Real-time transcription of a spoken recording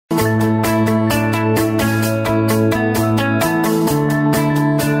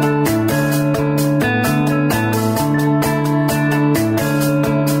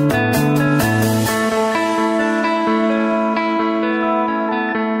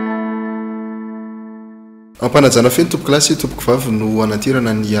Ampanajana feno tompoko klasy tompoko vavy no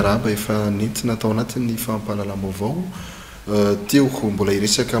anatirana ny araba efa nentina tao anatin'ny fampahalalam-baovao teo mbola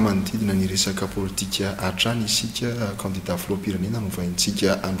iresaka manodidina ny resaka politika hatrany isika candidat filoham-pirenena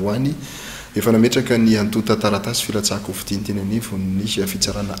novaintsika androany efa nametraka ny antota taratasy filatsako fidiny teny anivo ny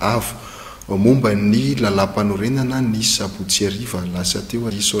fitsarana avo momba ny lalam-panorenana ny sabotsy ariva lasa teo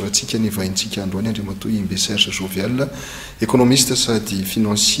isorantsika ny vaintsika androany andriamatoa IMBEH Serge Jovial économiste sady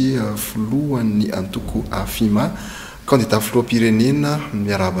financier filohan'ny antoko AFIMA candidat filoham-pirenena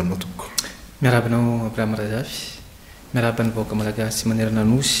miarabanao tompoko. Miarabanao Abraham Razafy, miaraban'ny vahoaka malagasy manerana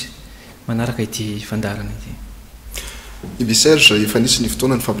nosy manaraka ity fandarana ity. IMBEH Serge efa nisy ny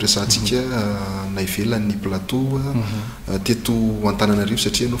fotoana ny fampiresantsika na ivelan'ny plateau teto Antananarivo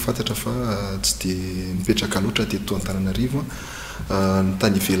satria anao fantatra fa tsy dia mipetraka loatra teto Antananarivo ny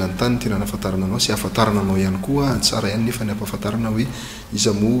tany ivelan'ny tany tena nahafantarana anao sy ahafantarana anao ihany koa tsara ihany nefa ny ampahafantarana hoe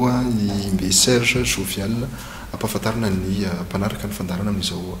iza moa IMBEH Serge Jovial ampahafantarana ny mpanaraka ny fandarana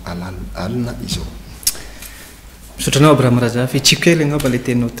amin'izao alina izao. Misotranao Abraham Razafy tsikely angamba le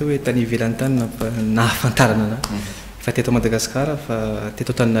teninao teo hoe tany ivelan'ny tany nahafantarana ana fa teto Madagascar fa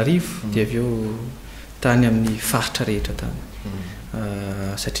teto Antananarivo dia avy eo tany amin'ny faritra rehetra tany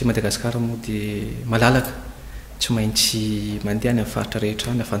satria Madagascar moa dia malalaka tsy maintsy mandeha ny amin'ny faritra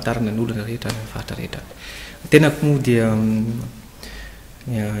rehetra ny ahafantarana ny olona rehetra ny amin'ny faritra rehetra. Tenako moa dia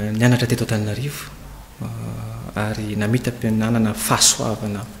nianatra teto Antananarivo ary namita nanana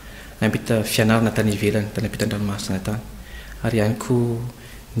fahasoavana namita fianarana tany ivelany tany ampitan-dranomasina tany ary ihany koa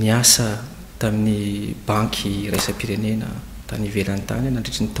niasa tamin'ny banky raisam-pirenena tany ivelany tany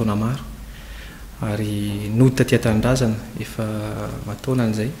nandritry ny taona maro ary nodita tia tanindrazana efa mataona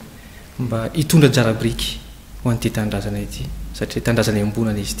an'izay mba hitondra jarabriky ho an'ity tanindrazana ity satria tanindrazana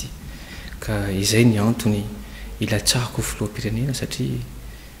embonana izy ity ka izay ny antony ilatsahako filoham-pirenena satria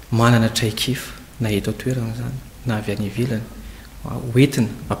manana traikefa na eto atoerana zany na avy any ivelany hoentina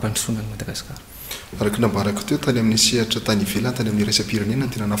ampandrosoana ny Madagascar. Araka nambarako teo tany amin'ny sehatra tany ivelany tany amin'ny raisam-pirenena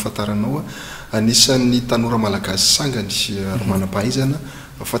tena nahafantaranao anisan'ny tanora malagasy sangany ary manam-pahaizana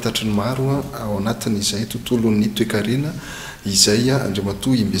fantatry ny maro ao anatin'izay tontolon'ny toe-karena izay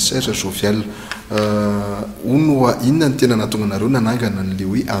andriamatoa IMBEH Serge Jovial ono inona ny tena nahatonga anareo nanangana n'le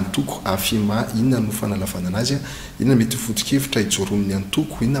hoe antoko AFIMA inona no fanalavana anazy inona mety foto-kevitra hijoron'ny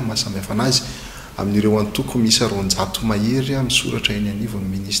antoko inona mahasamihafa anazy amin'ireo antoko misy aronjato mahery misoratra eny anivon'ny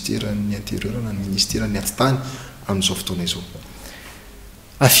ministèren'ny intérieur na ny ministèren'ny atitany amin'izao fotoana izao.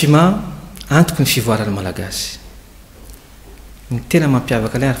 AFIMA antoko ny fivoarana malagasy ny tena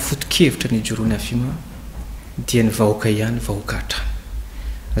mampiavaka ilay ary foto-kevitra ny ijoroany AFIMA dia ny vahoaka ihany vahoaka hatrany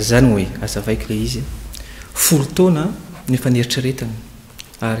zany hoe azavaiko le izy folo taona ny faneritreretana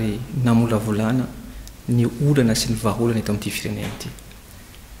ary namolavolana ny olana sy ny vahaolana eto amin'ity firenena ity.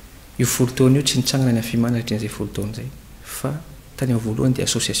 Io folo taona io tsy nitsangana ny AFIMA natrin'izay folo taona zay fa tany amin'ny voalohany dia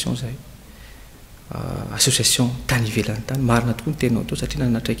association zay association tany ivelan'ny tany marina tokoa ny tenao teo satria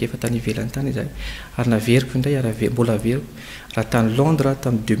nanatraikefa tany ivelan'ny tany zay ary naveriko indray ary mbola averiko raha tany Londres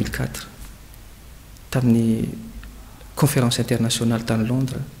tamin'ny 2004 tamin'ny conférence internationale tany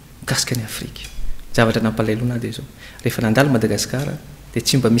Londres mikasika ny Afrika zavatra nampalailona dia zao rehefa nandalo Madagascar dia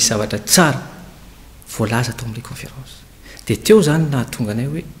tsy mba misy zavatra tsara voalaza tao amin'ilay conférence dia teo zany nahatonga anay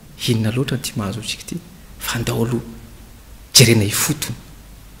hoe inona loatra ty mahazo tsika ty fa andao aloha jerena ifotony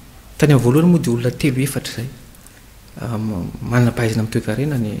tany amin'ny voalohany moa dia olona telo efatra zay manana pahaizana amin'ny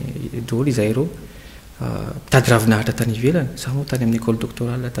toe-karena ny daholo izay ireo mitady ravinahitra tany ivelany za moa tany amin'ny école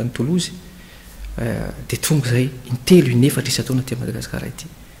doctorale tany Toulouse dia tonga zay intelo inefatra isa-taona ty Madagascar ity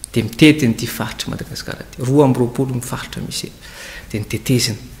dia mitety nyty faritra Madagascar ty 2 ny faritra misy dia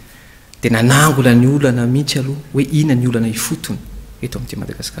nitetezina dia nanangola ny olana mihitsy aloha hoe inona ny olana ifotony eto amin'ity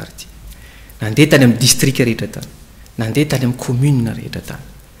Madagascar ity nandeha tany amin'ny district rehetra tany nandeha tany amin'ny commune rehetra tany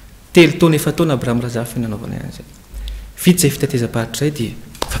telo taona efa taona Abraham Razafy nanaovana an'izay vita zay fitatezam-paritra zay dia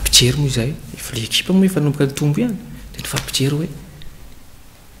fampijery moa izay efa le ekipa moa efa nanomboka ny tombo ihany dia nifampijery hoe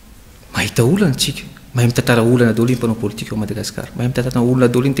mahita olana tsika mahay mitantara olana daholo iny mpanao politika ao Madagascar mahay mitantara olana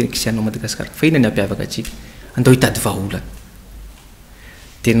daholo iny tena kristianina ao Madagascar fa inona ny hampiavaka atsika andao hitady vahaolana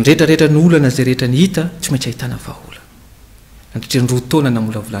dia ny rehetrarehetra ny olana zay rehetra ny hita tsy maintsy ahitana vahaolana nandritra ny 2 taona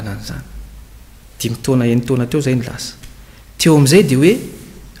namolavolana an'izany 5 taona 9 taona teo zay ny lasa teo amin'izay dia hoe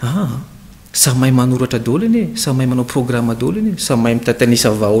samy mahay manoratra daholo iny samy mahay manao programme daholo iny samy mahay mitantanisa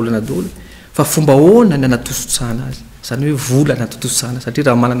vahaolana daholo fa fomba ahoana ny anatosotsahana azy zany hoe vola anatototsahana satria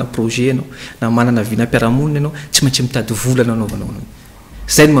raha manana projet ianao na manana vinam-piarahamonina ianao tsy maintsy mitady volana anaovanao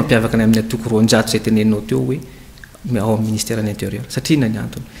zay no mampiavaka ny amin'ny atoko roanjato zay teneninao teo hoe ao amin'ny ministère ny intérieur satria inona ny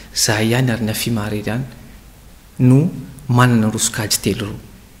antony za ihany ary ny AFIMA rery ihany no manana rosokajy telo roa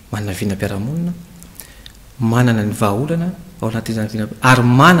manana vinam-piarahamonina manana ny vahaolana ao anatin'izany vinam-pianarana ary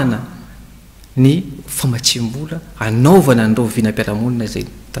manana ny famatsim-bola anaovana an'ireo vinam-piarahamonina izay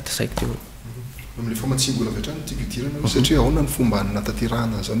tatasaiko teo. Amin'ilay famatsim-bola avy hatrany tiako idirana satria ahoana ny fomba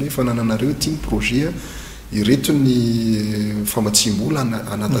nataterahana zany hoe fanananareo tia ny projet ireto ny famatsim-bola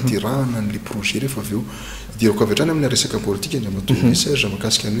anataterahana n'ilay projet rehefa avy eo idirako avy hatrany amin'ny resaka politika ny amaton'ny Serge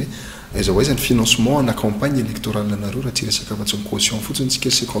makasika ny hoe aiza ho aiza ny financement na campagne électorale anareo raha tsy resaka afa-tsy ny caution fotsiny tsika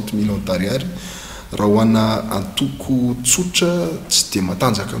 50 millions d'ariary raha ho ana antoko tsotra tsy dia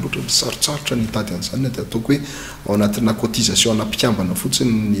matanjaka loatra sarotsarotra ny tady an'izany dia ataoko hoe ao anatina cotisation na mpikambana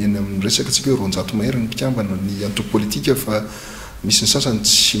fotsiny eny amin'ny resaka tsika hoe roanjato mahery ny mpikambana ny antoko politika fa misy ny sasany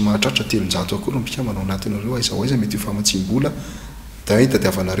tsy mahatratra telonjato akory ny mpikambana ao anatinareo aiza ho aiza mety ho famatsim-bola da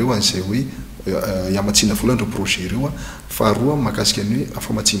hitadiavanareo an'izay hoe iamatsiana vola andreo projet ireo faharoa makasika ny hoe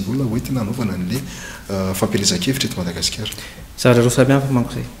famatsim-bola hoentina anaovana an'le fampielezan-kevitra eto Madagascar. Zavatra roa samy hafa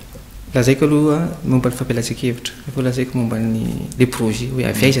manko zay. Lazaiko aloha momba ny fampielezan-kevitra, efa lazaiko momba ny le projet hoe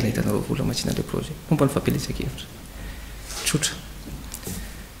avy aiza hitanareo vola matsiana le projet. Momba ny fampielezan-kevitra. Tsotra.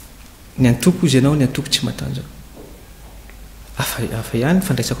 Ny antoko izy ianao ny antoko tsy matanjaka. Hafa ihany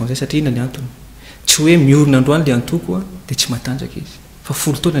fandraisako an'izay satria inona ny antony. Tsy hoe miorina androany le antoko dia tsy matanjaka izy. Fa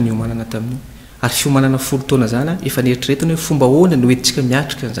folo taona ny iomanana tamin'io. Ary fiomanana folo taona zany efa nieritreretiny hoe fomba ahoana no entintsika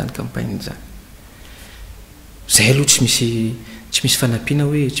miatrika an'izany campagne izany. Zay aloha tsy misy fanampiana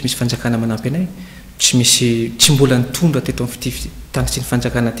hoe tsy misy fanjakana manampy anay, tsy mbola nitondra teto amin'ny tany sy ny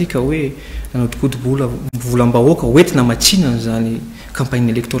fanjakana ty ka hoe nanodikody volam-bahoaka hoentina matsina zany campagne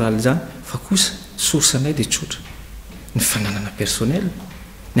électorale zany fa kosa source anay dia tsotra ny fananana personnel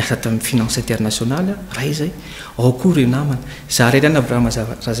ny asa tamin'ny finance internationale raha izay ao koa ireo namana za ray rany Abraham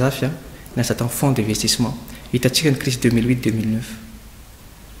Razafy ny asa tamin'ny fonds d'investissement hitantsika ny crise 2008-2009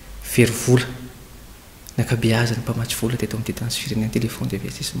 very vola nakabeaza ny mpamatsy vola teto amin'ny tetany sy firenena tele fonds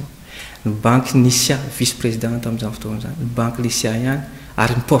d'investissement ny banque Nisia vice-présidente amin'izany fotoana zany ny banque Nisia ihany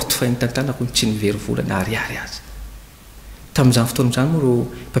ary ny portefeuille tantanako tsy nivery vola na ariary azy tamin'izany fotoana zany moa reo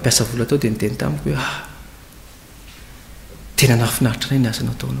mpampiasa vola tao dia niteny tamiko hoe tena nahafinaritra anay ny asa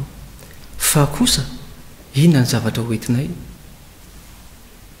nataonao fa kosa inona ny zavatra hoentinay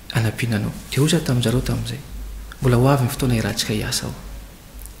anampiananao dia oza tamin'izareo tamin'izay mbola ho avy ny fotoana irantsika hiasa ao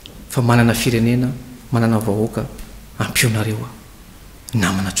fa manana firenena manana vahoaka ampionareo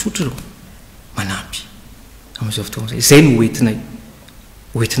namana tsotra reo manampy amin'izao fotoana zay zay no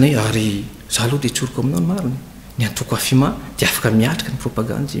hoentinay ary za aloha dia tsoroko aminao ny mariny ny antoko AFIMA dia afaka miatrika ny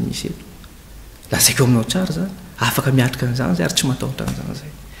propagande zay misy eto lazaiko aminao tsara zany afaka miatrika an'izany zay ary tsy matahotra an'izany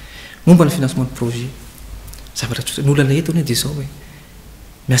zay momba ny financement de projet zavatra tsotra ny olana eto dia zao hoe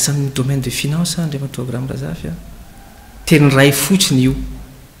miasa amin'ny domaine de finance andriamato Abraham Razafy teny ray fotsiny io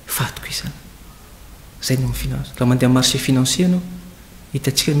fatokisana zay no finance raha mandeha marché financier anao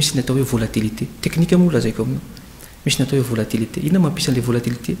hitantsika misy ny atao hoe volatilité teknika moa lazaiko aminao misy ny atao hoe volatilité inona mampisy an'ilay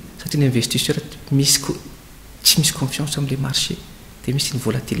volatilité satria ny investisseur tsy misy confiance amin'ilay marché dia misy ny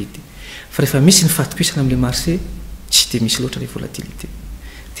volatilité fa rehefa misy ny fatokisana amin'ilay marché tsy dia misy loatra ilay volatilité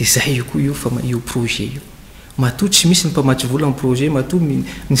dia zay io koa io projet io matoa tsy misy ny mpamatsy vola amin'ny projet matoa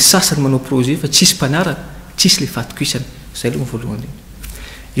ny sasany manao projet fa tsisy mpanaraka tsisy ilay fatokisana zay aloha ny voalohany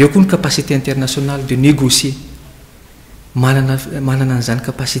eo koa ny capacité internationale de négocier manana an'izany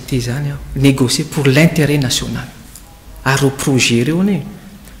capacité zany négocier pour l'intérêt national ary reo projet reo ane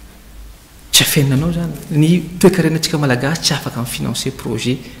tsy afenanao zany ny toe-karenantsika malagasy tsy afaka mifinancer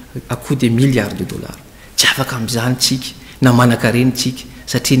projet à coût des milliards de dollars tsy afaka amin'izany tsika na manan-karenitsika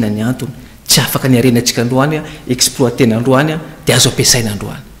satria na ny antony tsy afaka ny arenantsika androany exploitena androany dia azo ampiasaina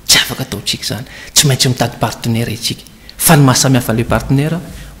androany tsy afaka ataotsika zany tsy maintsy mitady partenaire itsika fa ny mahasamihafa le partenaire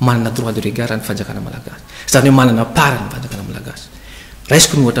manana droit de regard ny fanjakana malagasy zany hoe manana para ny fanjakana malagasy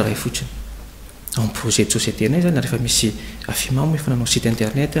raisiko ny ohatra ray fotsiny en projet de société anay zany rehefa misy AFIMA moa efa nanao site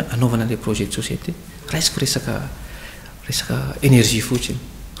internet anaovana le projet de société raisiko resaka énergie fotsiny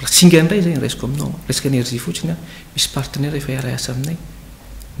raha singa ndray zay raisiko aminao resaka énergie fotsiny misy partenaire efa iara asa aminay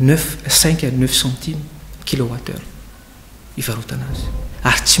 5 à 9 centimes kilowattheure ivarotana azy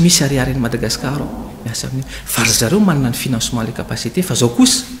ary tsy misy ariary ny Madagascar miasa amin'io fa ry zareo manana ny financement le capacité fa zao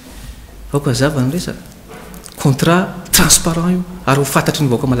kosa vaoka zava ny resaka contrat transparent io ary ho fantatry ny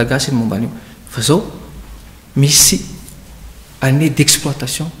vaoaka malagasy ny momba an'io fa zao misy année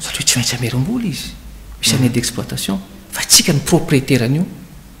d'exploitation satria tsy maintsy amerim-bola izy misy année d'exploitation fa tsika ny propriétaire an'io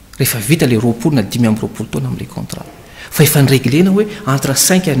rehefa vita le roapolo na 5 amby roapolo taona amin'ilay contrat fa efa nyreglena hoe entre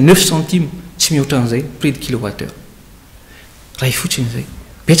 5 à 9 centimes tsy mihoatra an'izay prix de kilowattheure raha fotsiny zay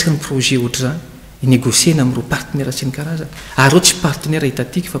betsaka ny projet ohatra zany inégociena amin'ireo partenaire sy ny karazana ary reo tsy partenaire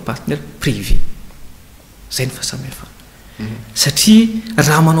étatique fa partenaire privé zay ny fahasamihafa satria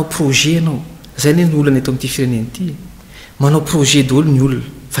raha manao projet anao zay ny olona eto amin'ity fireneny ity manao projet daholo ny olona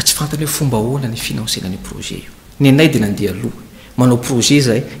fa tsy fantany hoe fomba ahoana ny financena ny projet io ny anay dia nandeha aloha manao projet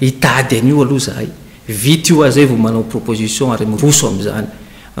zay hitady an'io aloha zahay vita io azay vao manao proposition ary miroso amin'izany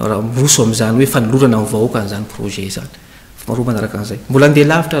raha miroso amin'izany hoe fanolorana amin'ny vahoaka an'izany projet zany maroa manaraka an'izay mbola andeha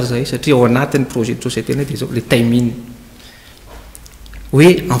lavitra ary zahay satria ao anatin'ny projet de société-nay dia zao le timing hoe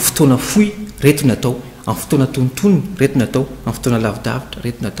amin'ny fotoana fohy reto ny atao amin'ny fotoana tontonony reto ny atao amin'ny fotoana lavidavitra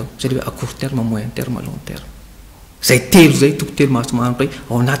reto ny atao zay le hoe à court terme moyen terme long terme zay telo zay toko telo mahasomanray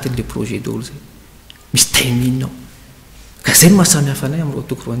ao anatin'le projet daholo zay misy timing ao ka zay ny mahasamihafa anay amin'ireo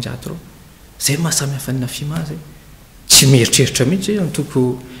toko roanjato reo zay ny mahasamihafa ny AFIMA zay tsy mieritreritra mihitsy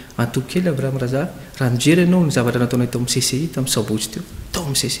antoko kely Abraham Raza raha mijery ianao ny zavatra nataonay tao amin'ny CCI tamin'ny sabotsy teo tao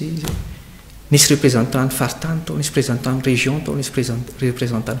amin'ny CCI zay nisy représentant ny faritany tao nisy représentant ny région tao nisy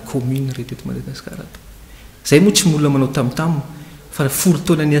représentant ny commune reto eto Madagascar tao zay moa tsy molona manao tamtam fa folo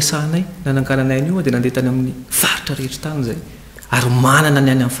taona ny asanay nanangananay an'io dia nandeha tany amin'ny faritra rehetra tany zay ary manana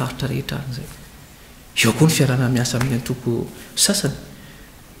ny any amin'ny faritra rehetra any zay eo koa ny fiarana miasa amin'ny antoko sasany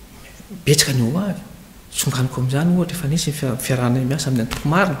betsaka ny ho avy songaniko amin'izany ohatra efa nisy fiaranay miasa amin'ny antoko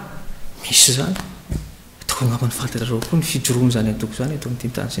marina misy zany atao angambany fantatrareo koa ny fijoroany zany antoko zany eto amin'ity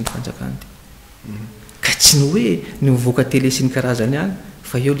tany sy ny fanjakany ka tsy ny hoe ny mivoaka télé sy ny karazany any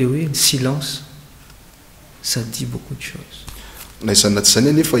fa eo le hoe ny silence ça dit beaucoup de choses na izany tsy zany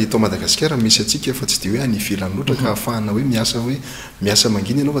anefa eto Madagascar misy atsika fa tsy dia hoe any ivelany loatra ka ahafahana hoe miasa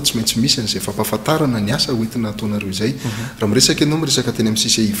manginy ianao fa tsy maintsy misy an'izay fampahafantarana ny asa hoentina ataonareo izay raha miresaka ianao miresaka teny amin'ny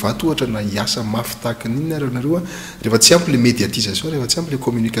CCI vato ohatra na hiasa mafy tahaka n'inona nareo rehefa tsy ampy le médiatisation rehefa tsy ampy le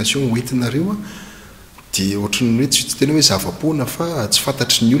communication hoentinareo dia ohatrany hoe tsy tena hoe zavapoana fa tsy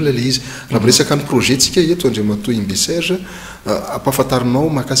fantatry ny olona le izy raha miresaka ny projettsika eto andriamatoa IMBEH Serge ampahafantarinao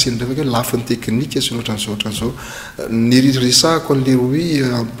mahakasiny revaka hoe lafiny teknika sy ohatran'izao ny resahako an'le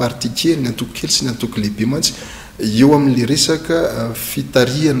hoe partie kely ny antoko kely sy ny antoko lehibe mantsy eo amin'le resaka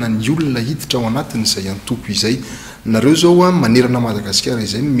fitarihana ny olona hiditra ao anatin'izay antoko izay nareo zao manerana Madagascar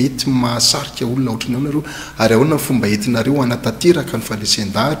izay mety mahasarika olona ohatrany nareo ary ahoana fomba entinareo anatanteraka ny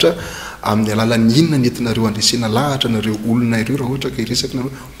fandresen-dahatra amin'ny alalan'ny inona ny entinareo andresena lahatra nareo olona ireo raha ohatra ka hiresaka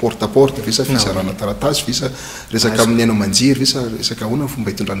nareo porte à porte visa fizarana taratasy visa resaka amin'ny aino manjery visa resaka ahoana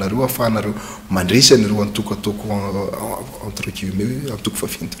fomba hitondranareo ahafahanareo mandresa an'ireo antoko atoko entre guillemets antoko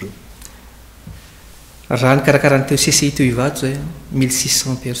fafinty reo raha ny karakaran'ny teo CCI teo ivato zay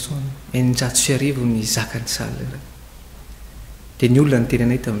 1600 personnes eninjato sy arivo ny zakany saly dia ny olona ny teny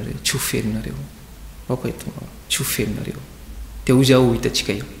anay tamin'izay tsy ho ferinareo aoko eto tsy ho ferinareo dia ozy aho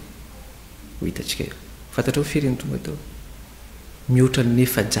hitantsika eo fantatrao feriny tonga tao mihoatra ny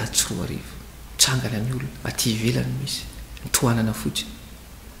 900 sy 4 arivo tsangana ny olona aty ivelany misy nitohanana fotsiny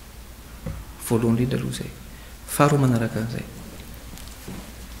voalohany indrindra aloha zay faharoa manaraka an'izay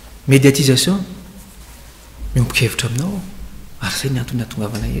médiatisation miombokevitra aminao ary zay ny antony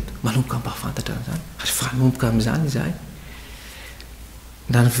atongavana eto manomboka mpahafantatra an'izany ary fanomboka amin'izany izahay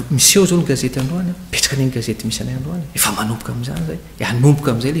na miseho zao ny gazety androany betsaka ny gazety misy anay androany efa manomboka amin'izany zay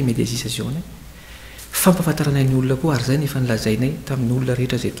anomboka amin'izay le médiatisation fampahafantaranay ny olona koa ary zay nefa nilazainay tamin'ny olona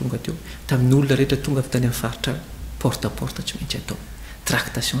rehetra zay tonga teo tamin'ny olona rehetra tonga avy tany amin'ny faritra porte à porte tsy maintsy atao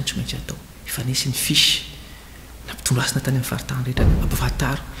tractation tsy maintsy atao efa nisy ny fiche nampitondrasina tany amin'ny faritany rehetra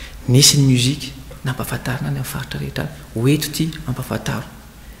ampafataro nisy ny muzika nampafatarina any amin'ny faritra rehetra hoeto ty ampafantaro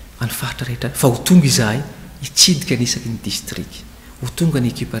any faritra rehetra fa ho tonga izahay hitsidika ny isaky ny district ho tonga ny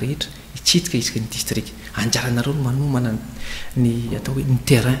ekipa rehetra hitsidika isaky ny district anjaranareo no manomana ny atao hoe ny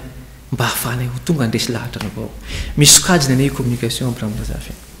terrain mba hahafahanay ho tonga andresy lahatra navao misy sokajiny anay communication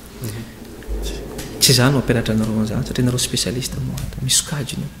ampiramazafy tsy zany no ampianatra anareo an'izany satria nareo spécialiste moata misy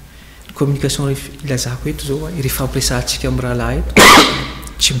sokajiny communication ilazako eto zao rehefa ampiresantsika amin'ny raha lahy eto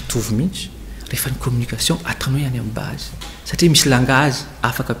tsy mitovy mihitsy rehefa ny communication ataonao ihany amin'ny base satria misy langage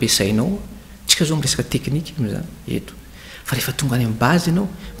afaka ampiasainao tsika zao miresaka teknika amin'izany eto fa rehefa tonga any amin'ny base ianao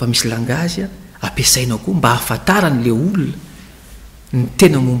mba misy langage ampiasainao koa mba hahafantaran'le olona ny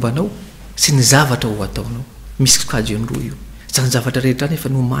tena mombanao sy ny zavatra ho ataonao misy sokajy roa io zany zavatra rehetra any efa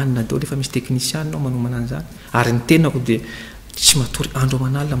nomanina daholo efa misy teknisianao manomana an'izany ary ny tenako dia tsy matory andro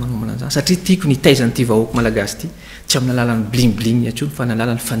amanalina manomana an'izany satria tiako ny taizan'ity vahoaka malagasy ity tsy amin'ny alalan'ny blingbling atsony fa ny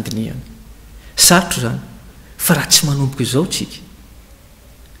alalan'ny fandiniana sarotro zany fa raha tsy manomboka izao tsika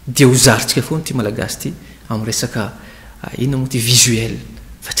dia ho zarontsika foana ty malagasy ity amin'ny resaka inona moa ty visuel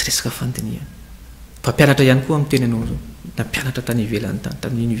fa tsy resaka fandiniana mpampianatra ihany koa amin'ny teny anao zao na mpianatra tany ivelany tany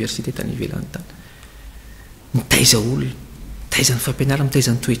tamin'ny université tany ivelany tany mitaiza olona taizan'ny fampianarana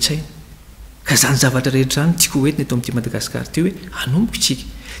mitaizan'ny toetsaina ka zany zavatra rehetra zany tiako hoentina eto amin'ity Madagascar ty hoe anomboka tsika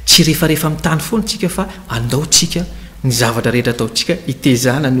tsy rehefarehefa mitany foana tsika fa andao tsika ny zavatra rehetra ataotsika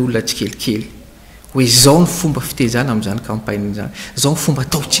hitezana ny olona tsikelikely hoe zao ny fomba fitezana amin'izany campagne zany, zao ny fomba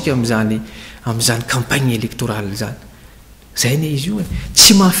ataotsika amin'izany campagne électorale zany. Zay ne izy io e,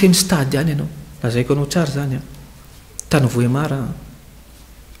 tsy mahafeno stade ihany ianao. Lazaiko anao tsara zany a, tany Voemara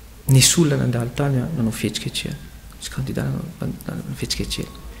nisy olona nandalo tany a nanao fihetsiketsehana, sy candidat nanao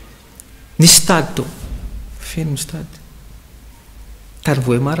fihetsiketsehana. Nisy stade to, feno ny stade. Tany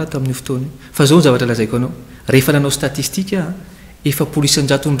Voemara tamin'io fotoana io. Fa zao ny zavatra lazaiko anao, rehefa nanao statistika efa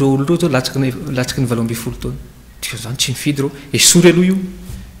polisan-jaton'ireo olona reo zao latsaky ny 20 taona. Tia zany tsy mifidy reo, esory aloha io.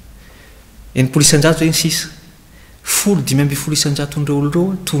 Eny polisan-jato zay ny sisa. 15 isan-jaton'ireo olona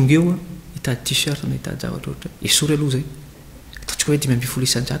reo tonga eo hitady t-shirt na hitady zavatra ohatra. Esory aloha zay. Ataontsika hoe 15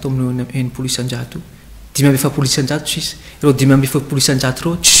 isan-jato amin'ny eny polisan-jato. 17 isan-jato sisa. Ireo 17 isan-jato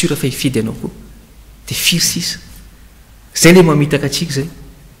reo tsy sura fa hifidy anao koa. Dia firy sisa. Zay le mamitaka atsika zay.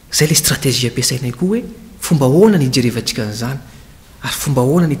 Zay le stratégie ampiasainay koa hoe fomba ahoana ny ijerevantsika an'izany. Ary fomba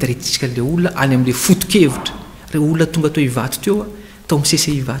ahoana ny hitaretintsika le olona any amin'le foto-kevitra. Ireo olona tonga tao hivato teo tao amin'ny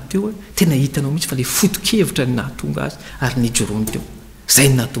CCI hivato teo tena hitanao mihitsy fa le foto-kevitra ny nahatonga azy ary nijoroany teo. Zay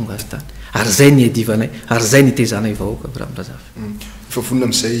ny nahatonga azy tany. Ary zay ny edivanay, ary zay ny tezanay vahoaka Ramrazafy. Fa vonona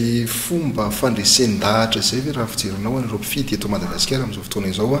amin'izay fomba fandresen-dahatra zay ve raha fijerenao an'ireo mpifidy eto Madagascar amin'izao fotoana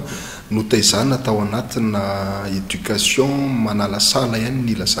izao no taizana tao anatina éducation manala sala ihany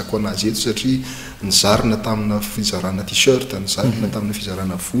ny lazako anazy eto satria nizarina tamina fizarana t-shirt, nizarina tamina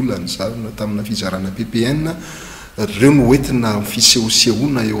fizarana vola, nizarina tamina fizarana PPN, reo no entina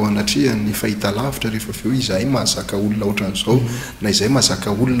fisehosehoana eo anatrehany fahitalavitra rehefa avy eo izahay mahazaka olona ohatran'izao na izahay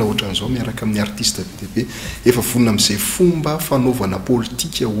mahazaka olona ohatran'izao miaraka amin'ny artiste be dia be. Efa vonona amin'izay fomba fanaovana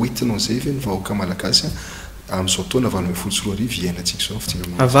politika hoentinao izay ve ny vahoaka malagasy amin'izao taona 2024 iainantsika izao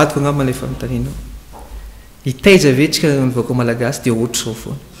fijerenao. Avadiko angamba ilay fanontanianao. Hitaiza ve tsika ny vahoaka malagasy dia ohatra izao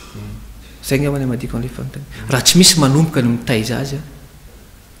foana. Zay angamba ny amadiko an'ilay fanontaniana. Raha tsy misy manomboka ny mitaiza azy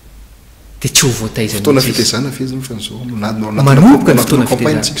dia tsy ho voataiza. Fotoana fitaizana fezina fa n'izao manomboka ny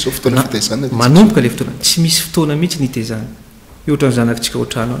fotoana fitaizana. Manomboka ilay fotoana. Tsy misy fotoana mihitsy ny hitaizana. Io ohatra ny zanakitsika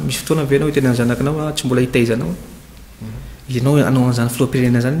ohatrano. Misy fotoana ve ianao tena ny zanakanao tsy mbola hitaizanao. Ianao anao an'izany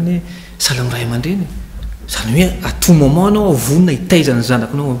filoham-pirenena zany hoe sahala amin'ny ray aman-dreny. Zany hoe à tout moment anao vonona hitaiza ny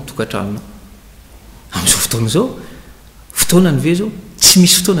zanakanao amin'ny tokantranonao. Amin'izao fotoana izao, fotoana ny ve zao tsy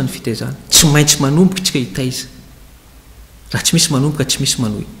misy fotoana ny fitaizana. Tsy maintsy manomboka tsika hitaiza. Raha tsy misy manomboka tsy misy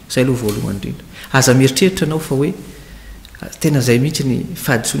manohy. Zay aloha voalohany indrindra. Aza mieritreritra anao fa hoe tena zay mihitsy ny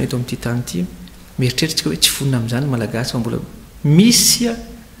fahadisoana eto amin'ity tany ity. Mieritreritra hoe tsy vonona amin'izany malagasy fa mbola misy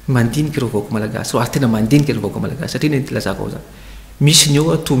mandinika ireo vahoaka malagasy. Ary tena mandinika ireo vahoaka malagasy satria ny lazako ao zany. Misy ny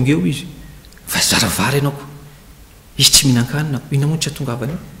eo tonga eo izy. Fa zaravary ianao ko. Izy tsy mihinan-kanina. Ina moa tsy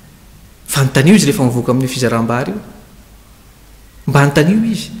atongavany eo. Fa ntanio izy rehefa mivoaka amin'ny fizaram-bary io. Mba ntanio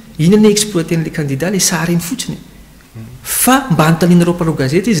izy. Inona ny exploiten'ilay candidat ilay sary iny fotsiny. Fa mba antaninareo mpanao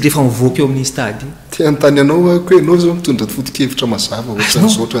gazety izy rehefa mivoaka eo amin'ny stade. Tia antany anao hoe ianao zao mitondra foto-kevitra mazava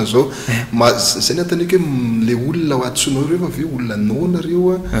ohatran'izao ohatran'izao. Zay ny antaniko hoe le olona ho atsoinao reo ve olona nona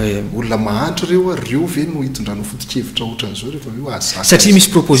reo olona mahantra reo ve no hitondranao foto-kevitra ohatran'izao rehefa ve azaka. Satria misy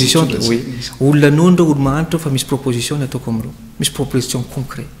proposition hoe olona nona reo olona mahantra fa misy proposition ataoko amin'ireo. Misy proposition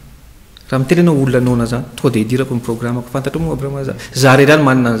concret. Raha miteny ianao olona nona zany tonga dia hidirako ny programmako fantatra moa programme zany. Za rerany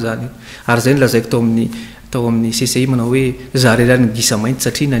manana an'izany. Ary zay ny lazaiko tao amin'ny CCI manao hoe za rerany ny gisa mainty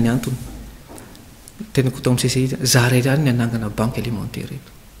satria na ny antony. Tenako tao amin'ny CCI za rerany ny anangana banque alimentaire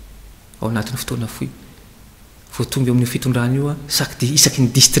eto. Ao anatin'ny fotoana foy. Vao tonga amin'ny fitondrana io isaky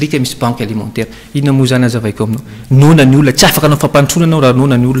ny district misy banque alimentaire. Inona moa zany azavaiko aminao. Nona ny olona tsy afaka anao fampantrona anao raha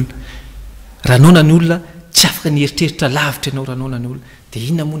nona ny olona. Raha nona ny olona tsy afaka ny eritreritra lavitra ianao raha nona ny olona. Dia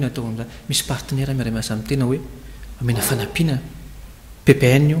inona moa ny atao amin'izany. Misy partenaire miara-miasa amin'ny tena hoe amena fanampiana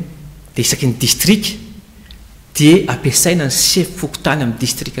PPN io dia isaky ny district dia ampiasaina ny chef fokotany amin'ny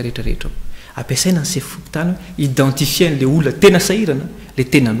district rehetrarehetra. Ampiasaina ny chef fokotany identifier le olona tena sahirana, le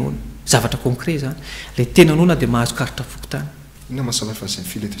tena nona. Zavatra concret zany. Le tena nona dia mahazo carte fokotany. Inona mahasamihafa izay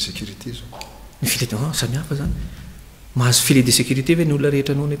filet de sécurité zao? Ny filet samihafa zany. Mahazo filet de sécurité ve ny olona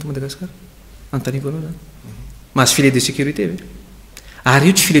rehetra nona eto Madagascar? Antaniko anao zany. Mahazo filet de sécurité ve? Ary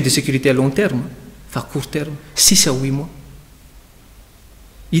io tsy filet de sécurité à long terme fa court terme, 6 à 8 mois.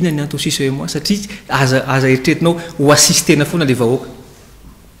 Inona ny antony 6 à 8 mois satria aza eritreretinao ho assistena foana le vahoaka.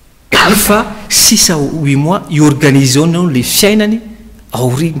 Fa 6 à 8 mois iorganiseonao le fiainany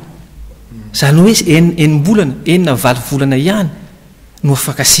aorina. Zany hoe enimbolana, enina valo volana ihany no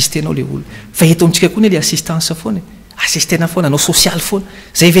afaka assistenao le olona. Fa eto amintsika koa le assistance foana. Assistena foana, anao social foana.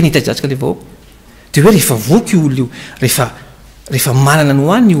 Zay ve nitajatsika le vahoaka. Dia hoe rehefa voky io olona io, rehefa manana ny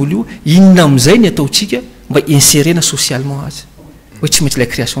hoany olo io, inona amin'izay ny ataontsika mba inserena socialement azy. Hoe tsy maintsy la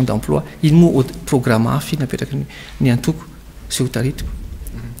création d'emploi, iny moa programme hafa napetraka ny antoko sy ho taritiko.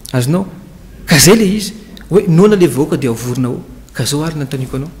 Azonao ka zay le izy hoe nona le vahoaka dia avorinao ka zao ary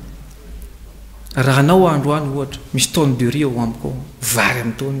nantaniko anao raha anao androany ohatra misy taone de riz ao amiko vary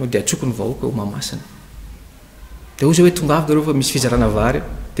amin'ny taonanao dia atsoko ny vahoaka eo mamasina dia ozy hoe tonga avy dareo fa misy fizarana vary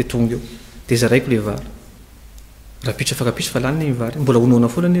dia tonga eo dia zaraiko le vary raha pitso afaka pitso fa lany ny vary mbola honoana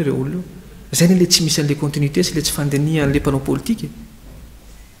foana ny ireo olona io zay ny le tsy misy an'le continuité sy le tsy fandenia an'le mpanao politika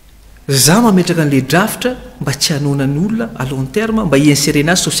za mametraka an'le drafitra mba tsy hanoana ny olona à long terme mba hiinsérer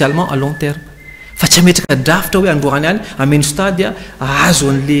azy socialement à long terme fa tsy hametraka drafitra hoe androany any ameno stady a azo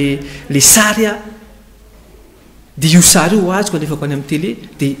an'le sary a dia io sary io azoko alefako any amin'ny télé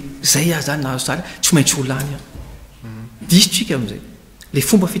dia zay aho zany nahazo sary tsy maintsy ho lany aho diso tsika amin'izay le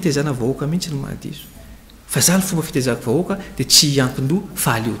fomba fitezana vahoaka mihitsy no mahadiso fa zany fomba fitezako vahoaka dia tsy hiankindoha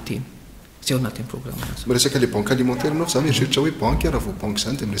fa aleoteny zay ao anatin'ny programme miresaka le banque alimentaire anao za mieritreritra hoe banque raha vao banque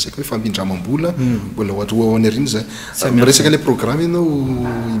zany dia miresaka hoe fambindramam-bola mbola ohatra ho ao any ariny zay miresaka le programme ianao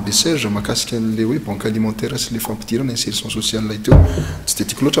IMBEH Serge mahakasika an'le hoe banque alimentaire sy le fampidirana insertion sociale lay teo tsy dia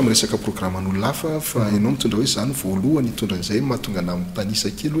tiako loatra miresaka programme an'olona hafa fa ianao mitondra hoe zany voalohany hitondra an'izay mahatonga ana mitanisa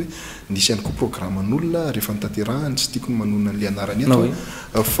kely hoe nisy ihany koa programme an'olona rehefa nitanterahany tsy tiako ny manonona an'le anarany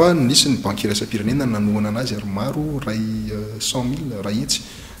eto fa nisy ny banque iraisam-pirenena nanohana anazy ary maro ray 100 000 raha etsy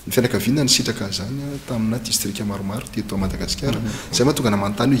ny fianakaviana ny sitraka zany tamina distrika maromaro teto Madagascar zay mahatonga ana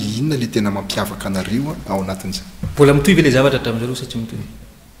manontany hoe inona le tena mampiavaka anareo ao anatin'izay mbola mitoy ve le zavatra hatramin'izareo sa tsy mitoy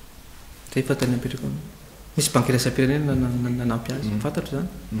zay fatany apetraka misy banque iraisam-pirenena nanampy azy fantatro zany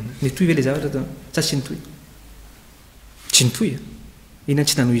nitoy ve le zavatra sa tsy nitoy tsy nitoy inona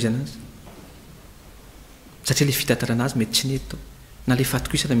tsy nanohizana azy satria le fitantarana azy mety tsy nety tao na le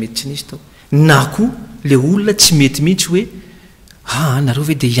fatokisana mety tsy nisy tao na koa le olona tsy mety mihitsy hoe nareo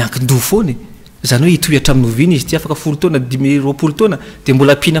ve dia hiankin-doha foana zany hoe hitoy hatramin'ny ovina izy ty afaka 10 taona 20 taona dia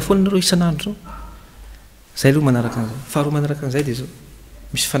mbola ampiana foana nareo isan'andro zao zay aloha manaraka an'izay faharoa manaraka an'izay dia zao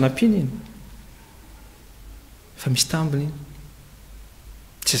misy fanampiana iny fa misy tambiny iny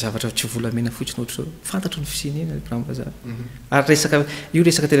tsy zavatra tsy volamena fotsiny ohatra zao fantatro ny fisina iny rambazaha ary resaka io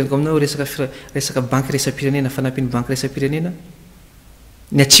resaka teneniko aminao resaka banque iraisam-pirenena fanampiany banque iraisam-pirenena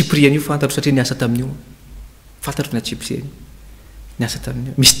ny atsipriany io fantatro satria niasa tamin'io fantatro ny atsipriany niasa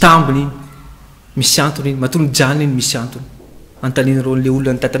tamin'io misy tambiny iny misy antony iny matony jany iny misy antony antaninareo le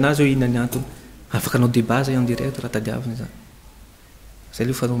olona nitatana azy hoe inona ny antony afaka anao débat zay en direct raha tadiavina zany zay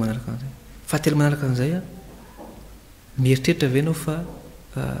leo fanoa manaraka an'izay fahatelo manaraka an'izay a mieritreritra ve anao fa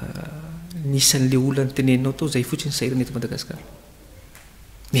nisan'le olona nyteneninao tao zay fotsiny sahirana eto Madagascar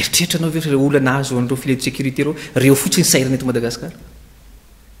mieritreritra anao ve olona nahazo an'ireo filet de sécurité reo fotsiny sahirana eto Madagascar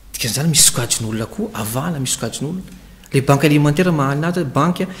dikan'izany misy sokajin'olona koa avana misy sokajin'olona le banque alimentaire mahanazy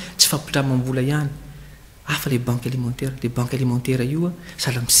banque tsy fampitramam-bola ihany hafa le banque alimentaire io a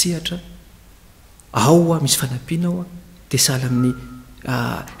sahala misehatra ao a misy fanampiana ao a dia sahala amin'ny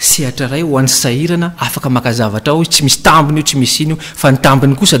sehatra ray ho an'ny sahirana afaka makazavatra ao izy tsy misy tambiny io tsy misy iny io fa ny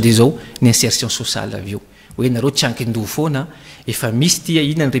tambiny kosa dia zao ny insertion sociale avy eo hoe nareo tsy ankin-doha foana efa misy tia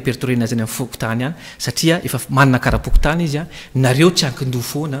inona ny répertoriena azy any amin'ny fokotany any satria efa manana kara-pokotany izy a nareo tsy ankin-doha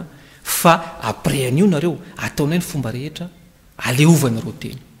foana fa après an'io nareo ataonay ny fomba rehetra aleovanareo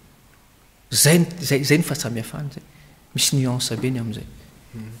teny zay ny fahasamihafany zay misy nuance be ny amin'izay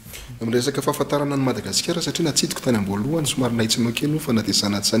miresaka fahafantarana ny Madagascar satria natsidiko tany am-boalohany somary naitsinao kely fa na dia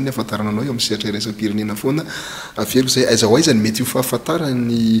zanaty zany ny ahafantarana anao eo amin'ny sehatra iraisam-pirenena foana avelo zay aiza ho aiza ny mety io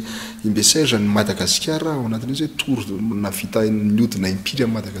fahafantarany IMBEH Serge ny Madagascar ao anatin'izy hoe tour navita niodina impiry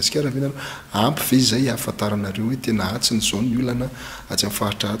amin'ny Madagascar venareo ampy ve zay ahafantaranareo hoe tena atsy ny zao ny olana atsy amin'ny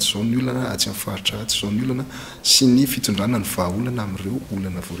faritra atsy zao ny olana atsy amin'ny faritra atsy zao ny olana sy ny fitondrana ny vahaolana amin'ireo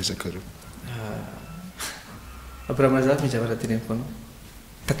olana voaresaka ireo abramazafy misy zavatra teneniko anao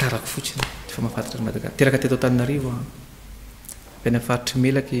tantarako fotsiny fa mahafantatra ny Madagascar teraka teto Antananarivo a any faritry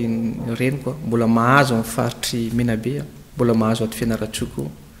melaky reniko mbola mahazo amin'ny faritry menabe mbola mahazo ato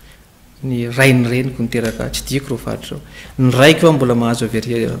Fianaratsoko ny ray ny reniko niteraka tsy diako reo faritra ny raiko a mbola mahazo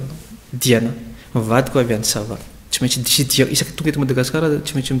avy diana mivadiko avy any sava tsy maintsy sy diako isaky tonga eto Madagascar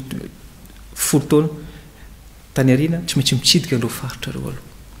tsy maintsy 10 taona tany arina tsy maintsy mitsidika an'ireo faritra reo aloha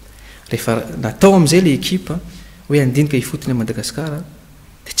rehefa natao amin'izay le ekipa hoe andinika hifotony Madagascar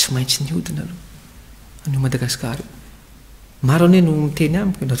dia tsy maintsy niodina aloha an'io Madagascar io maro ane no miteny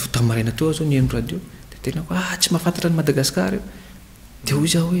amiko tamaraina teo zao nihaino radio dia tenako tsy mahafantatra ny Madagascar io dia hoy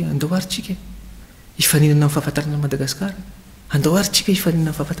zaho hoe andao ary tsika hifaninana amin'ny fahafantarana ny Madagascar andao ary tsika hifaninana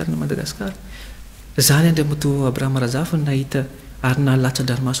amin'ny fahafantarana Madagascar zany Andriamato Abrahama Razafy nahita ary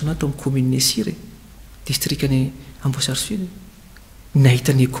nalatsa-dranomaso anaty amin'ny commune Sire distrikany Amboasary Sud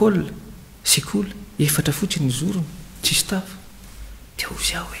nahita ny école sekoly efatra fotsiny ny zorony tsisy tafo dia hoy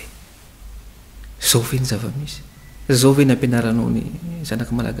zaho hoe zao ve ny zava-misy zao ve ny ampianaranao ny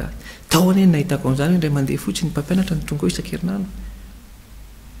zanaka malagasy taony nahitako an'izany ndray mandeha fotsiny mpampianatra ny tonga ho isan-kerinandro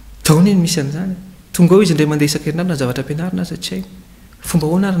taony misy an'izany tonga ho izy ndray mandeha isan-kerinandro na zavatra ampianarina aza tsy hainy fomba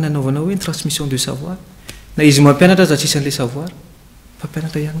hoana ary nanaovana hoe ny transmission de savoir na izy mampianatra aza tsisy an'ilay savoir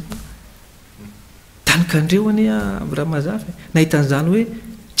mpampianatra ihany koa tanikandreo ane raha mazafy nahita an'izany hoe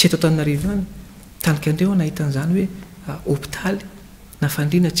tsy eto Antananarivo any tanikandreo nahita an'izany hoe hôpitaly na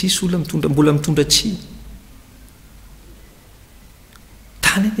fandriana tsisy olona mbola mitondra tsi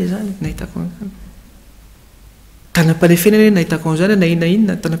tany ane zany nahitako an'izany tany am-panefena hoe nahitako an'izany na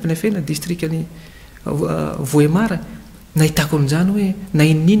inona tany am-panefena district any Voemara nahitako an'izany hoe na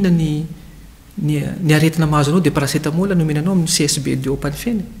inona ny aretina mahazo anao dia paracetamol no omenanao amin'ny CSB de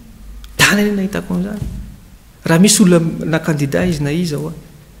Panefena tany ane nahitako an'izany raha misy olona na candidat izy na iza hoa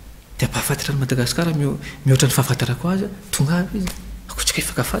dia mpahafantatra ny Madagascar mihoatra ny fahafantarako azy tonga avy izy akotsika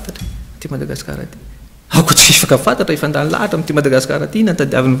ifaka fantatra ty Madagascar ty akotsika ifaka fantatra ifandany lahatra amin'ty Madagascar ty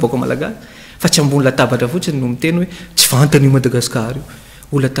nantadiavin'ny vahoaka malagasy fa tsy ambony latabatra fotsiny no miteny hoe tsy fantany io Madagascar io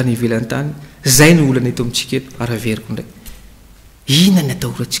olona tany ivelany tany zay ny olana eto amintsika eto araveriko ndray inona ny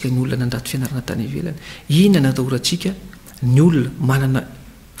atahorantsika ny olona nandrato fianarana tany ivelany inona ny atahorantsika ny olona manana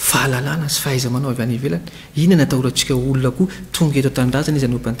fahalalana sy fahaiza-manao avy any ivelany inona ny atahorantsika olona koa tonga eto an-tanindrazana izy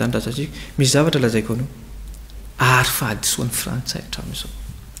anompa ny tanindrazantsika misy zavatra lazaiko anao ary fahadisoan'ny frantsay hatramin'izao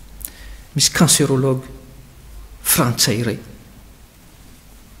misy cancérologue frantsay iray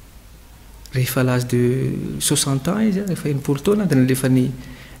rehefa l'âge de 60 ans izy rehefa enimpolo taona dia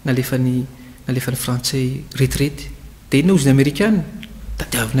nalefany frantsay retraite dia inona ozy ny américaine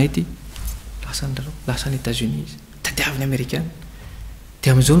tadiavinay ty lasa ny États-Unis izy tadiaviny américaine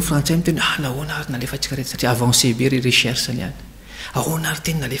dia amin'izao ny frantsay miteny nahoana ary nalefatsika rehetra satria avancé be recherche ny any ahoana ary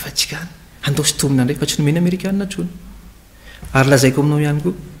teny nalefatsika any andao sitomina ndray fa tsy nomeny américaine ntsony ary lazaiko aminao ihany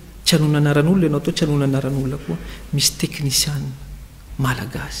koa tsy hanona anaran'olona ianao to tsy hanona anaran'olona koa misy technicien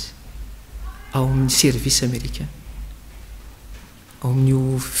malagasy ao amin'ny service américain ao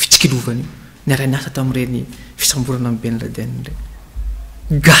amin'io fitsikilovana io niara-niasa tamin'ireny fisamborana amin'ny Ben Laden ndray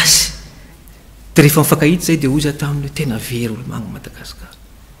gasy dia rehefa mifankahita zay dia ozy taminy hoe tena very olo magny Madagascar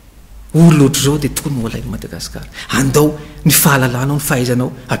olo ohatr' zao dia tokony molainy Madagascar andao ny fahalalanao ny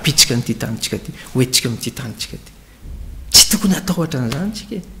fahaizanao apitsika nyity tanitsika ty hoentsika amin'ity tanitsika ty tsy tokony atahotra an'izany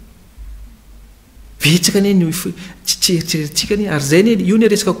tsika betsaka ane ny tsy eritreretintsika ny ary zay ne io ny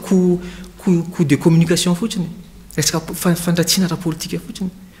resaka coup de communication fotsiny resaka fandratsiana ara-politika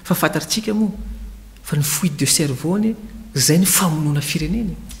fotsiny fa fantaritsika moa fa ny fuite de cerveau ny zay ny famonoana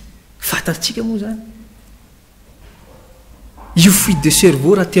fireneny fantaritsika moa zany io fuite de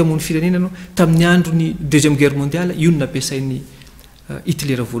cerveau raha tia hamono firenena anao tamin'ny andro ny deuxième guerre mondiale io no nampiasain'ny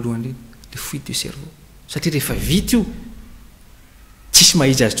Hitler voalohany reny le fuite de cerveau satria rehefa vita io tsisy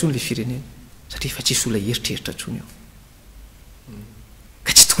mahizy azy tsony le firenena satria efa tsisy olona heritreritra tsony eo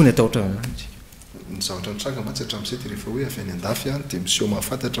ka tsy tokony atahotra an'izany ny zavatra nitranga matsy hatramin'izay rehefa hoe avy any andafy any dia monsieur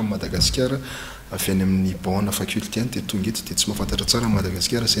mahafantatra amin'ny Madagascar avy any amin'ny bona faculté any dia tonga eto dia tsy mahafantatra tsara amin'ny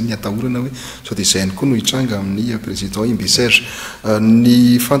Madagascar zay ny atahorana hoe sao dia izay ihany koa no hitranga amin'ny président IMBEH Serge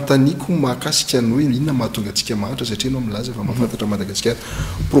ny fantaniako mahakasika ny hoe inona mahatonga antsika mahatra satria anao milaza fa mahafantatra Madagascar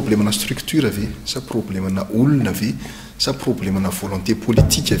problemana structure ve sa problemana olona ve sa problemana volonté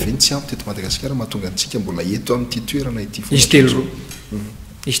politique ve tsy ampy teto Madagascar mahatonga antsika mbola eto amin'ity toerana ity izy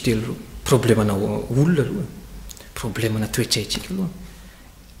telo roa problemana olona aloha problemana toetsaitsika aloha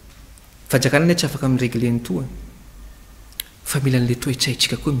fanjakana ny tsy afaka miregleny toa fa mila n'le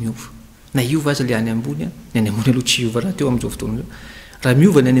toetsaitsika koa miova na iova aza le any ambony ny any ambony aloha tsy iova raha teo amin'izao fotoana zao raha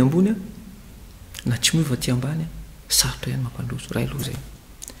miova ny any ambony na tsy miova ty ambany sarotra ihany mampandroso raha aloha zay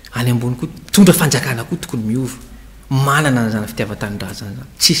any ambony koa tondra fanjakana koa tokony miova manana an'izany fitiavan-tanindrazana zany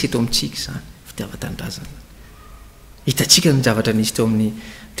tsisy eto amintsika zany fitiavan-tanindrazana zany hitatsika ny zavatra nisy teo amin'ny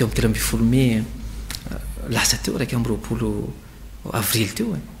 13 mai lasa teo raiky amin'ny 20 avril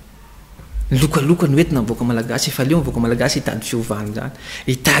teo ny lokaloka ny oentina mivoaka malagasy efa leo mivoaka malagasy hitady fiovany zany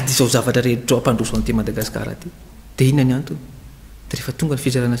hitady izao zavatra rehetra ampandroso an'ity Madagascar ty dia inona ny antony dia rehefa tonga ny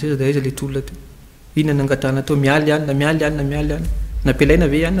fizarana seza dia aiza le tolona teo inona ny angatahana teo mialy any na mialy any na mialy any nampelaina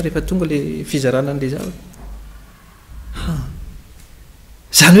ve any rehefa tonga le fizarana an'le zavatra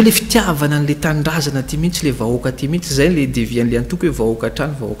zany hoe le fitiavana an'le tanindrazana ty mihitsy le vahoaka ty mihitsy zay le devian'le antoko hoe vahoaka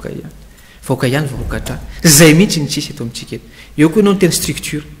trany vahoaka ihany vahoaka trany zay mihitsy ny tsisy eto amintsika eto eo koa ianao ny teny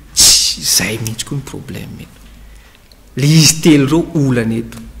structure tsy zay mihitsy koa ny problème eto le izy telo reo olana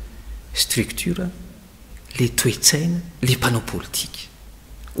eto structure le toetsaina le mpanao politique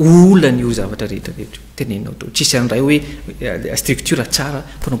olana io zavatra rehetrarehetra tenenao to tsisy an'ray hoe structure tsara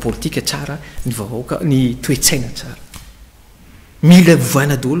mpanao politique tsara ny vahoaka ny toetsaina tsara mila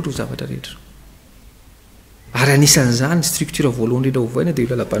voana daholo ro zavatra rehetra ary anisan'izany structure voalohany indrindra ovaina dia io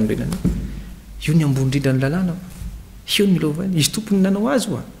lalam-panorenana io ny ambony indrindra ny lalàna io ny mila ovaina izy tompony nanao azy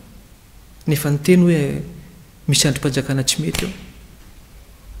oa nefa ny teny hoe misy androm-panjakana tsy mety eo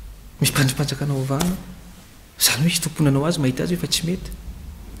misy androm-panjakana ovahana zany hoe izy tompony nanao azy mahita azy efa tsy mety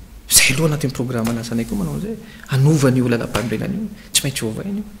zay aloha anatin'ny programme nasanay koa manao zay anovany io lalam-panorenana io tsy maintsy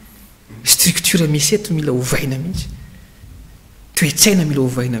ovaina io structure misy eto mila ovaina mihitsy toe-tsaina mila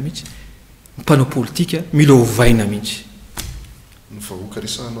ovaina mihitsy mpanao politika mila ovaina mihitsy ny vahoaka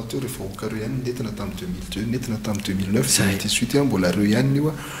resahanao teo rehefa vahoaka reo ihany nentina tamin'ny 2002 nentina tamin'ny 2009 18 ihany mbola reo ihany io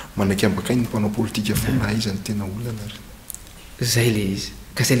a manakambakainy ny mpanao politika foana izy ny tena olana ry zay le izy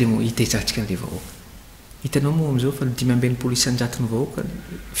ka zay le hita hitratrika an'le vahoaka hitanao moa am'izao fa dimy ambin'ny polisy anjato ny vahoaka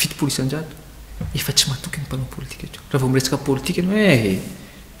fito polisy anjato efa tsy matoky ny mpanao politika teo raha vao miresaka politika no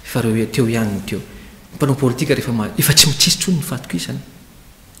efa reo teo ihany no teo mpanao politika rehefa efa tsy mitsisitro ny fatokisana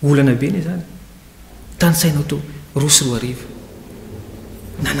olana be ne zany tany sainao teo rosy roa ariva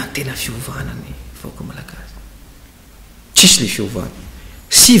nanantena fiovana ny vahoaka malagasy tsisy le fiovana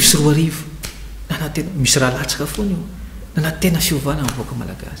sivy sy roa ariva nanantena misy raha latsaka foana io nanantena fiovana ny vahoaka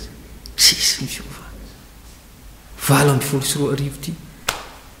malagasy sisy ny fiovana valo amby folo sy roa arivo ty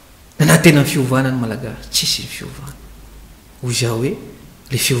nanantena ny fiovana ny malagasy tsisy ny fiovana hoy za hoe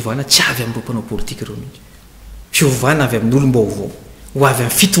le fiovana tsy avy amin'ireo mpanao politika reo mihitsy fiovana avy amin'ny olom-baovao ho avy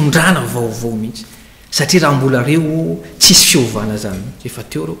amin'ny fitondrana vaovao mihitsy satria raha mbola reo tsisy fiovana zany mihitsy efa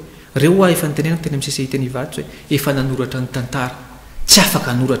teo reo efa nytenena teny amin'ny sese hiteny ivatotra hoe efa nanoratra ny tantara tsy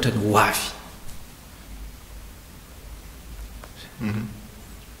afaka hanoratra ny ho avy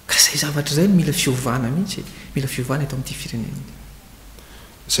ka zay zavatra zay mila fiovana mihitsy mila fiovana eto amin'ity firenena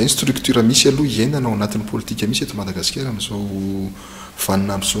zay ny structure misy aloha iainana ao anatin'ny politika misy eto Madagascar amin'izao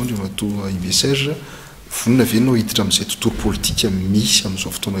vanina amin'izao ndreo nato IMBEH Serge vonina venao hiditra amin'izay tontolo politika misy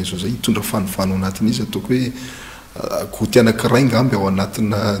amin'izao fotoana izao zay hitondra fanovana ao anatin'izy ataoko hoe goty anankiray ngamby ao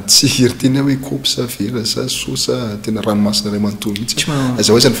anatina tsy heriteny hoe kopy sa vera sa sosa tena ranomasina iray manontolo mihitsy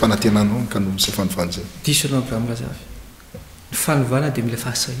za hoe zany fanantenanao ka no misy fanovana zay diso anao programme-razavy ny fanovana dia mila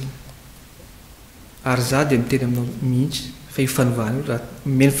fahasahina ary za dia miteny aminao mihitsy fa io fanovana io raha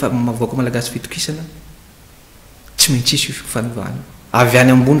meny vahoaka malagasy fitokisana tsy maintsy isy io fanovana avy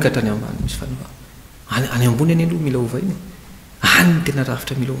any ambony ka hatrany ambany misy fanovana any ambony any aloha mila ovaina any ny tena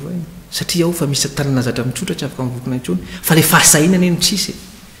rafitra mila ovaina satria ao fa misy tanana zatra mitsotra tsy afaka mivokona intsony fa le fahasahinana eny tsisy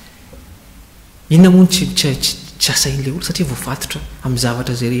inona moa tsy asahin'le olo satria voafatotra amin'ny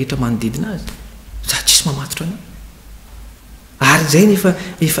zavatra zay rehetra manodidina azy za tsisy mamatotra anao ary zay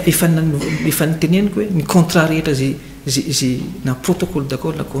efa niteneniko hoe ny contrat rehetra zay na protocole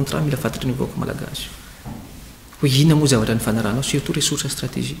d'accord na contrat mila fantatra ny vahoaka malagasy hoe inona moa zavatra ny fanaranao surtout ressource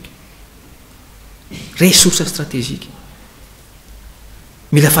stratégique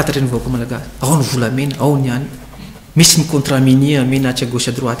mila fantatra ny vahoaka malagasy ao ny volamena ao ny any misy ny contrat minier amena tsy à gauche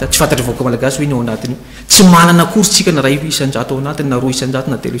à droite tsy fantatra vahoaka malagasy hoe iny ao anatiny tsy manana akory tsika na ray isan-jato ao anatiny na roa isan-jato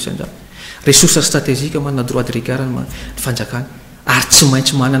na telo isan-jato ressource stratégique manana droit de regard ny fanjakana ary tsy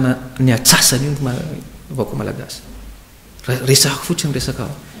maintsy manana ny atsasany io ny vahoaka malagasy resako fotsiny resaka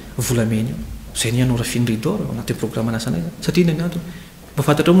volamena io zay ny anao rafiny ridor ao anatin'ny programme nasanay satria iny anatony mba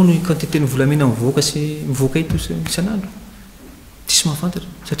fantatra moa ny quantité ny volamena mivoaka sy mivoaka ito isan'andro tsisy mahafantatra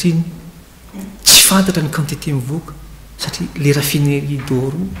satria tsy fantatra ny quantité mivoaka satria le raffinerie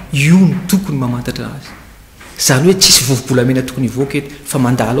d'or io ny tokony mamantatra azy zany hoe tsisy vovo-bolamena tokony mivoaka eto fa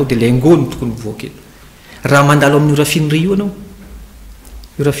mandalo ao dia laingo ny tokony mivoaka eto raha mandalo amin'io raffinerie io anao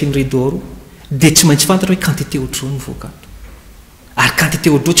io raffinerie d'or dia tsy maintsy fantatra hoe quantité ohatrao mivoaka ato ary quantité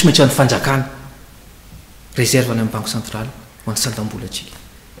ohatrao tsy maintsy ho an'ny fanjakana réserve any amin'ny banque centrale ho an'ny sandam-bola atsika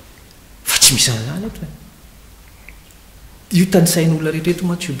fa tsy misy an'izany eto io tany sain'olona rehetra eto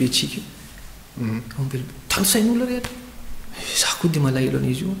matsy io be tsika io tany sain'olona rehetra za koa dia malahelo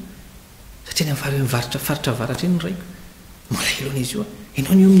an'izy io satria ny faritra varatra eny raiko malahelo an'izy io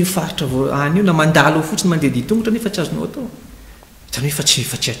ianao ny io amin'io faritra any io na mandalo ao fotsiny mandeha ditongotra nefa tsy azonao atao zany hoe fa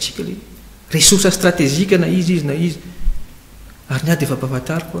tsy atsika le ressource stratégique na izy ary ny ady efa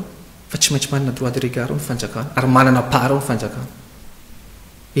mpahafantariko fa tsy maintsy manana droit de regard ao ny fanjakana ary manana part ao ny fanjakana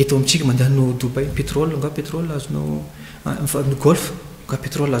eto amintsika mandeha no Dubai pétrole nga pétrole azonao ny golf nga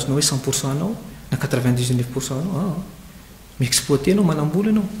pétrole azonao hoe 100% anao na 99% anao mi-exploité anao manambola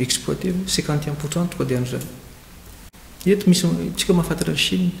anao exploité 51% tonga dia an'izany eto misy tsika mahafantatra ny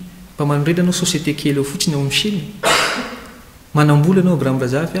Chine mba manondrena anao société kely eo fotsiny ao amin'ny Chine manambola anao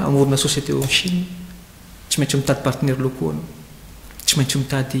bramibrazavy amorona société ao amin'ny Chine tsy maintsy mitady partenaire locaux anao tsy maintsy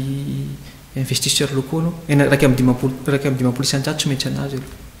mitady investisseur locaux anao raiky amin'ny dimampolo isan-jato tsy maintsy anazy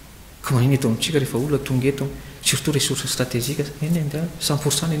ka maniny eto amintsika rehefa olona tonga eto surtout ressource stratégique eny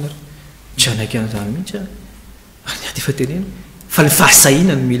 100% nenareo tsy anaiky an'izany mihitsy Efa tenena fa ny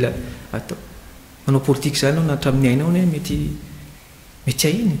fahasahina no mila atao. Manao politika zany anao na hatramin'ny ainao ne mety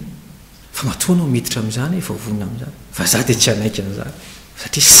ahiny fa matoa anao miditra amin'izany efa vonina amin'izany fa za dia tsy anaiky an'izany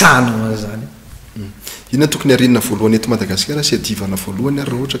satria sanao an'izany. Inona tokony arinina voalohany eto Madagasikara sy adivana voalohany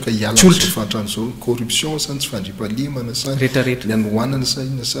ary raha ohatra ka hiala fahatrano zao corruption sa tsy fandriampahalemana sa ny anohanana sa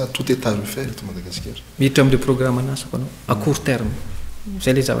inona sa tout état refaire eto Madagasikara. Miditra amin'ilay programme anasako anao à court terme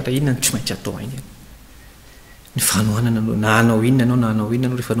zay le zavatra inona ny tsy maintsy atao ainy ny fanohanana na anao inona anao na anao inona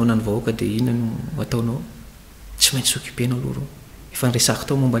anao rehefa anao nany vahoaka dia inona no ataonao tsy maintsy s'occupenao aloha reo efa nyresako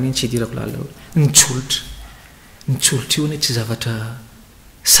tao momba an'iny tsy hidirako lalao ny tsolotra io ne tsy zavatra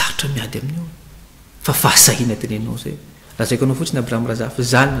sarotra miady amin'io fa fahasahina tenenao zay lazaiko anao fotsiny Abraham Razafy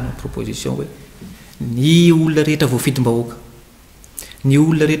zany nanao proposition hoe ny olona rehetra voafidim-bahoaka ny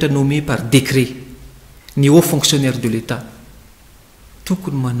olona rehetra nommé par décret ny haut fonctionnaire de l'État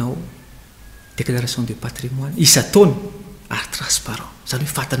tokony manao déclaration de patrimoine isa-taona ary transparent zany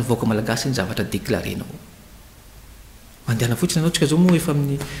hoe fatany vahoaka malagasy ny zavatra déclarenao mandehana fotsiny anao tsika zao moa efa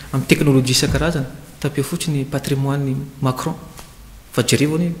amin'ny teknôlôjia isan-karazana tapio fotsiny patrimoine Macron fa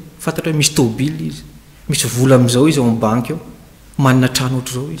jereo ne fantatra hoe misy tôbily izy misy vola amin'izao izy ao amin'ny banky ao manana trano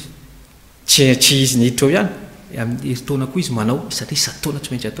ohatr' zao izy tsy izy niditra ao ihany amin'ny herintaona koa izy manao satria isa-taona tsy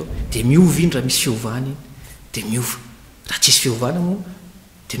maintsy atao dia miova iny raha misy fiovana iny dia miova raha tsisy fiovana moa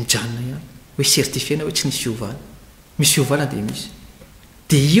dia mijanona ihany hoe certifiena hoe tsy nisy fiovana misy fiovana dia misy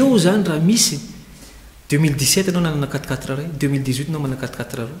dia eo zany raha misy 2017 anao nanana 4-4 ray 2018 anao manana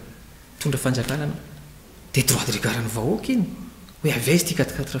 4-4 ray tondra fanjakana anao dia droit de regard ny vahoaka iny hoe avaizy ty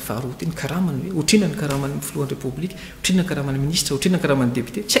 4-4 faharoty iny karamany hoe otrina ny karaman'ny filohan'ny république otrina ny karaman'ny ministre otrina ny karaman'ny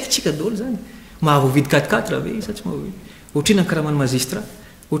député tsy haitsika daholo zany mahavovidy 4-4 ve sa tsy mahovidy otrina ny karaman'ny magistrat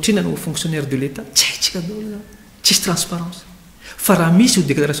otrina ny fonctionnaire de l'État tsy haitsika daholo zany tsisy transparence fa raha misy io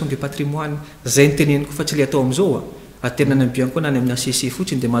déclaration de patrimoine zay ny teneniko fa tsy le atao amin'izao aterina any ambiany koa na any amin'ny ACC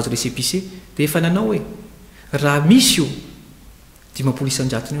fotsiny dia mahazo récépissé dia efa nanao hoe raha misy io dimampolo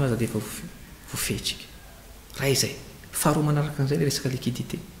isan-jatony io aza dia efa voafehitsika raha izay faharoa manaraka an'izay le resaka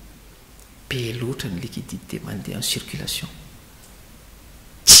liquidité be loatra ny liquidité mandeha en circulation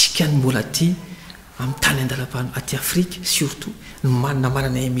tsika ny mbola aty amin'ny tany an-dalam-pano aty Afrique surtout manana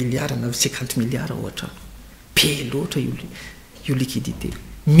 1 milliard na 50 milliards ohatra be loatra io liquidité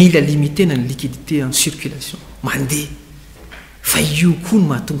mila limité na ny liquidité en circulation mandeha fa io koa no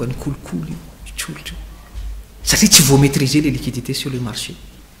mahatonga ny kolokolo io tsolotra satria tsy voa maîtriser les liquidités sur le marché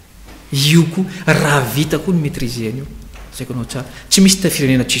io koa raha vita koa ny maîtriser an'io zaiko anao tsara tsy misy ta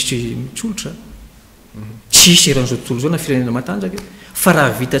firenena tsisy tsolotra tsisy eran'izao tontolo zao na firenena matanjaka fa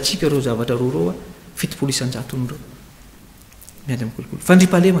raha vitatsika reo zavatra roreo fitopolo isan-jatony reo miady amin'ny kolokolo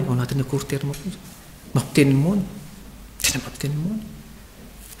fandriampahalemana ao anatin'ny court terme koa mampiteny mona tena mampiteny mona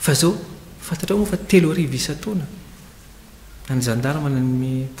fa zao fantatra moa fa 3 arivo isa-taona na ny gendarme na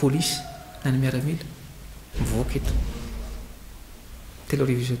ny polisy na ny miaramila mivoaka eto 3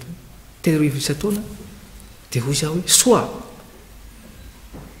 arivo isa-taona 3 arivo isa-taona dia hoy zaho hoe soit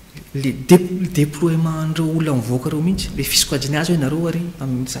le déploiement andreo olona mivoaka reo mihitsy le fisokajiany azy hoe nareo ary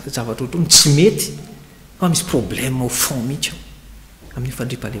amin'ny zavatra ohatrony tsy mety fa misy problème au fond mihitsy ao amin'ny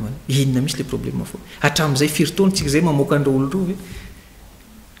fandriampahalemana inona misy le problème au fond hatramin'izay firy-taona tsika zay mamoaka andreo olo reo hoe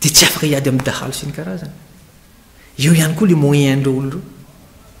dia tsy afaka hiady amin'ny dahalo sy ny karazana eo ihany koa le moyen andreo olo reo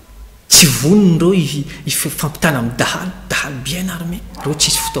tsy vonindreo ifampitana amin'ny dahalo bien armé reo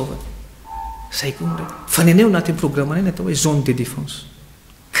tsisy fitaovana zay koa nray fa ny anay anatin'ny programme anay natao hoe zone de défense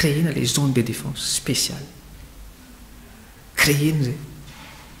créena les zones de défense spéciale créena zay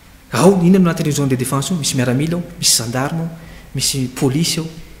ao inona no anatin'io zone de défense io misy miaramila ao misy gendarme ao misy polisy ao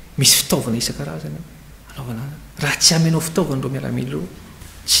misy fitaovana isan-karazany ao anaovana raha tsy amenao fitaovana reo miaramila reo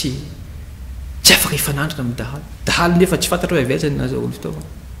tsy afaka hifanandrana amin'ny dahalo nefa tsy fantatra hoe avaizany nazahoany fitaovana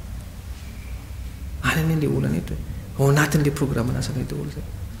any ane le olana eto ao anatin'le programme anasanay daholo zay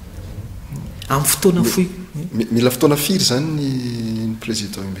amin'ny fotoana foy mila fotoana firy zany ny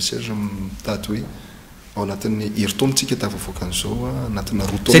président IMBEH Serge mitady hoe ao anatin'ny herintaona tsika tafavoaka an'izao anatina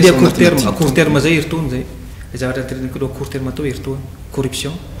roa taona zay le à court terme zay herintaona zay zavatra antireniko aloha à court terme atao herintaona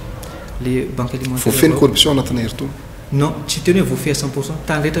corruption le banque alimentaire voafeny corruption anatina herintaona non tsy teny hoe voafehy à 100%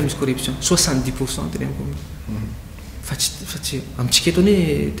 tany rehetra misy corruption 70% teneniko fa tsy amintsika eto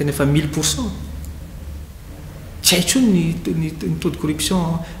anie tena efa 1000% tsy haitso ny taux de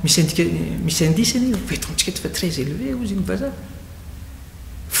corruption misy indice any vetontsika eto fa très élevé ozy ny vazaha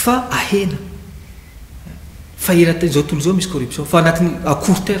fa ahena fa zao tolo zao misy corruption fa anatin'ny à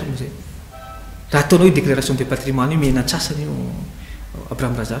court terme zay raha ataonao io déclaration de patrimoine io mihena-tsasany io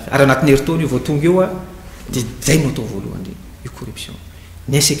Abraham Razafy ary anatin'ny herintaona io vao tonga eo dia zay no atao voalohany io corruption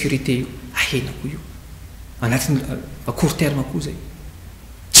ny insécurité io ahena koa io anatin'ny court terme koa zay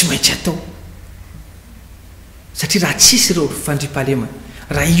tsy maintsy atao satria raha tsisy ireo fandriam-pahalema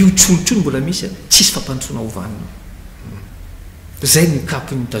raha io tsolotro ny mbola misy tsisy fampandrosoana hovanina zay ny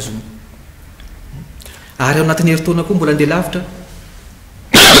kapo ny tazona ary ao anatin'ny heritaona koa mbola andeha lavitra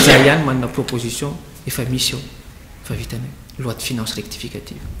zay ihany manana proposition efa misy eo fa vitany loi de finance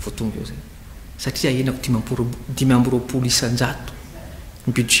rectificative vo tonga eo zay satria enako 5 isan-jato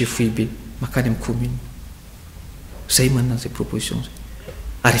ny budget foibe makany amin'ny commune zay manana zay proposition zay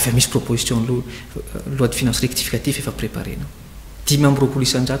ary efa misy proposition loi de finance rectificative efa préparena 5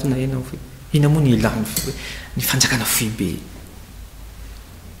 isan-jato na enao ina moa ny ilany ny fanjakana foibe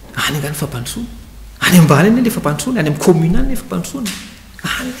any angany fampandrosoana any ambany any le fampandrosoana any amin'ny commune any le fampandrosoana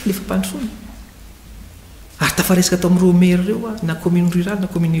any le fampandrosoana ary tafaresaka atao amin'ireo maire reo na commune rurale na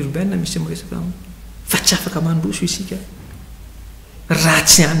commune urbaine misy miresaka fa tsy afaka mandroso isika raha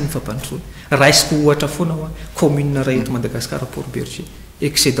tsy any ny fampandrosoana raha isiko ohatra foana hoa commune ray eto Madagascar Port Berger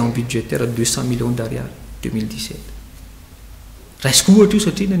excédent budgétaire 200 millions d'ariary 2017 raha isiko ohatra io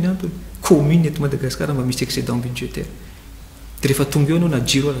satria ny antony commune eto Madagascar mba misy excédent budgétaire de rehefa tonga eo anao na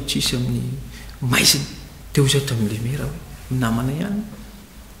jiro raha tsisy amin'ny maizina de ozy ato amin'le maire hoe namana ihany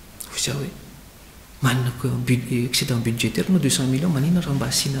ozy hoe manana excédent budgétaire no 200 millions manina raha mba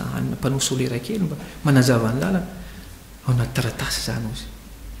asiana hanina panneau solaire kely mba manazava ny lalana ao anaty taratasy zany ozy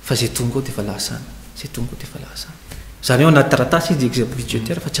fa zay tonga ao de efa lasana zay tonga ao de efa lasana zany ao anaty taratasy izy excédent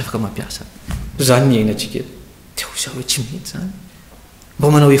budgétaire fa tsy afaka mampiasa zany ny ainatsika eto de ozy hoe tsy mety zany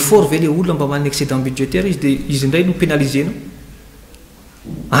mba manao effort ve le olona mba manana excédent budgétaire izy de izy indray no pénalisenao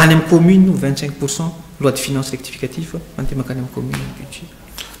any amin'ny commune no 25% loi de finance rectificative mandeha makany amin'ny commune ny budget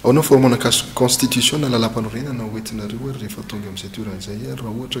ao nao formanakasy constitution na lalam-panorenana oentinareo rehefa tonga amin'izay toeran'izay raha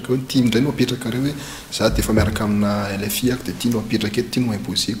ohatra ka hoe tia indray no apetraka reo hoe za de efa miaraka amina LFI ako de tia no apetraka eto tia no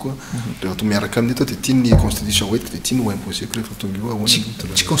imposé koa rehefa to miaraka amin'ny eto de tia ny constitution hoentiko de tia no imposé ko rehefa tonga eo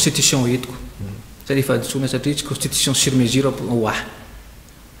ahoana tsy constitution hoentiko satria efa adosona satria tsy constitution sur mesure hoa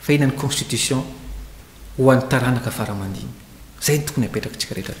fa ina ny constitution ho an'ny taranaka faramandiny zay ny tokony apetraka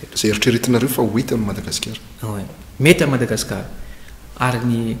tsika rehetrarehetra zay eritreretinareo fa hoety amin'ny Madagascar mety amin'ny Madagascar ary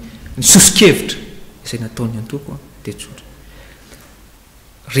ny sosikevitra izay nataony antoko de tsotra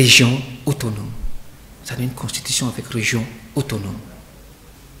région autonome zany hoe une constitution avec région autonome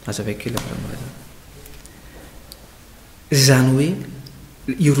aza avec kely zany hoe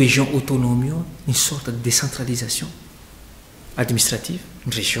io région autonome io une sorte de décentralisation administrative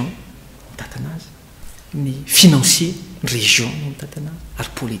ny région mitatana azy ny financier ny région no mitatana azy ary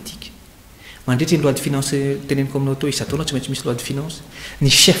politique mandritra ny loi de finance teneniko aminao to isa taona tsy maintsy misy loi de finance ny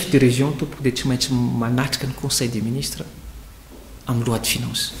chef de région tompoko de tsy maintsy manatrika ny conseil des ministres amin'ny loi de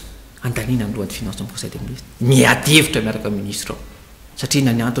finance andalina ny loi de finance amin'ny conseil des ministres miady hevitra miaraka amin'ny ministre ao satria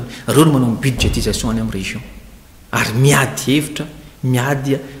na ny antony reo no manao budgétisation any amin'ny région ary miady hevitra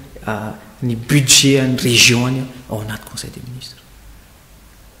miady ny budget any région any ao anaty conseil des ministres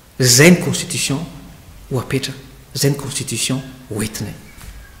zay ny constitution ho apetraka zay ny constitution hoentinay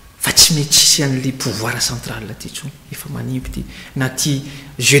fa tsy mety tsisy an'le pouvoir central ty tsony efa manimby ty na ty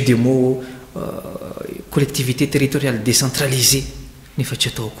jeu de mots collectivité territoriale décentralisée nefa tsy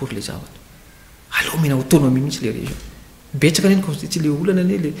atao akory le zavatra aloha mena autonomie mihitsy le région betsaka ne le olana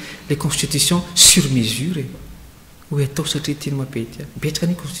ne le constitution sur mesure hoe atao satria tiany mapety betsaka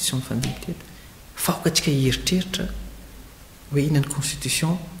ne constitution ny fandimby teto fa oka atsika hieritreritra hoe ina ny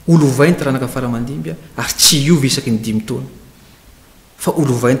constitution olo vainty ranaka faramandimby ary tsy iova isaky ny 5 taona fa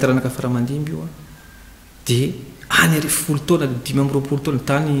olo vainty ranaka faramandimby io de any ary 10 taona 5 taona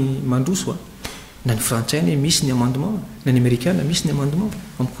tany mandroso na ny frantsay misy ny amendement na ny américaine misy ny amendement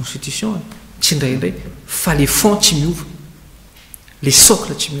amin'ny constitution tsy indraindray fa le fond tsy miova le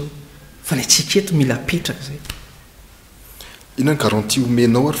socle tsy miova fa le tsiketo mila petraka zay ina ny garantie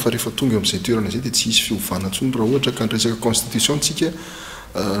omenao ary fa rehefa tonga amin'izay toerana zay de tsy isy fiovana ntsony raha ohatra ka nyresaka constitution tsika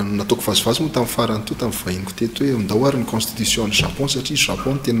nataoko vazivazy moa tamin'ny farany to tamin'ny vahiniko teto hoe ndao ary ny constitution ny Japon satria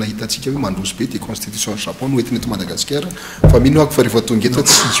Japon tena hitantsika hoe mandroso be de constitution ny Japon no entiny eto Madagascar fa mino ako fa rehefa tonga eto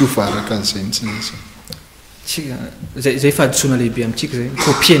tsy iova araka an'izay mihitsy izy tsika zay fa adosona lehibe amintsika zay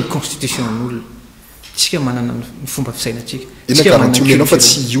copie ny constitution n'olona tsika manana ny fomba fisainatsika ina garantie omenao fa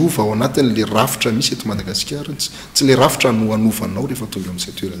tsy iova ao anatin'le rafitra misy eto Madagascar tsy le rafitra no hanovanao rehefa tonga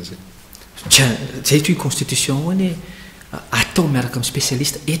amin'izay toerana zay zay toy constitution hoany atao miaraka amin'ny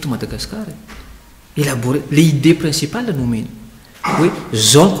spécialiste eto Madagascar élaborer les idées principales no mena hoe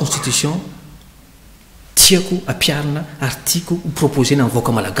zao ny constitution tiako ampiarina article proposena amin'ny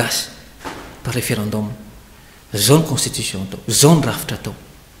vahoaka malagasy par référendum zao ny constitution atao zao ny rafitra atao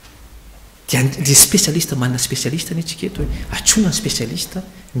de spécialiste manana spécialiste ny tsika eto hoe atsona ny spécialiste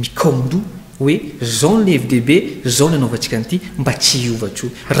mikaondo hoe zao ny FDB zao ny anaovantsika an'ity mba tsy hiovatra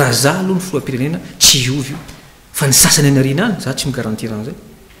io raha za aloha ny filoham-pirenena tsy hiovy io fa ny sasany anarina any za tsy migarantir an'izay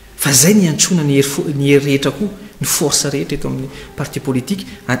fa zay ny antsona ny hery rehetra koa ny force rehetra eto amin'ny parti politique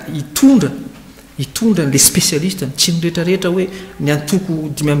hitondra le spécialiste tsy nyrehetrarehetra hoe ny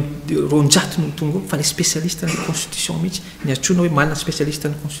antoko 500 no tonga fa le spécialiste ny constitution mihitsy ny antsona hoe manana spécialiste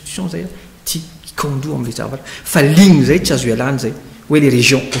ny constitution zay ty ikaondo am'le zavatra fa ligne zay tsy azo ialany zay hoe les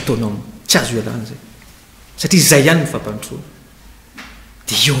régions autonomes tsy azo ialany zay satria zay ihany ny fampanotrona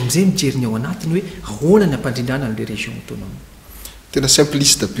dia eo amin'izay mijeriny ao anatiny hoe ahoana ny ampandrindrana n'le région autonome tena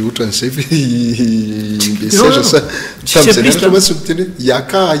simpliste be ohatran'izay tam'zay miteny hoe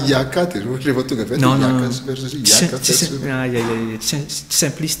iaka dia rehefa tonga tsy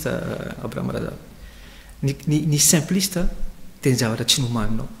simpliste Abraham Razava ny simpliste teny zavatra tsy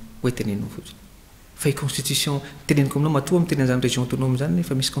nomaninao hoe tenenao fotsiny fa i constitution teneniko aminao matoa amin'ny teny an'izany région autonome zany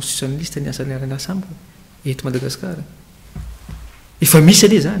nefa misy constitutionnaliste ny asany aranasa amiko eto Madagascar efa misy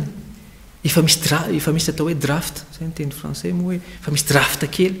anie zany efa misy atao hoe draft zay ny teny français moa hoe efa misy draft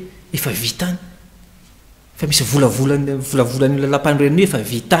kely efa vitany fa misy volavolany lalampanireny efa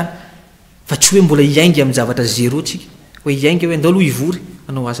vitany fa tsy hoe mbola iaingy amin'ny zavatra zéro tsika hoe iaingy hoe andao aloha ivory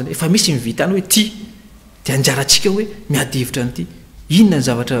anao azany efa misy mivitany hoe ty dia anjaratsika hoe miady hevitra an'ity inona ny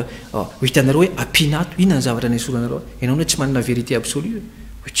zavatra hitanareo hoe apinato inona ny zavatra ny esoranareo ianao hoe tsy manana vérité absolue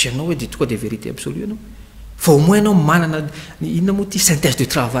hoe tsy ianao hoe de toka de vérité absolue ianao fa au moins ianao manana inona moa ty synthèse de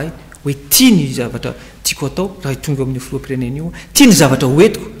travail hoe tia ny zavatra tiako atao raha tonga amin'ny filoham-pirenena io tia ny zavatra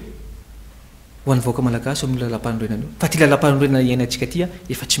hoentiko ho an'ny vahoaka malagasy amin'ny lalam-panorenana io fa ty lalam-panorenana iainantsika ty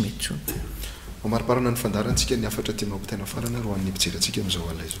efa tsy mety tsony mariparana ny fandarantsika ny afatra ty mampitaina farana ro an'ny mpijerantsika amin'izao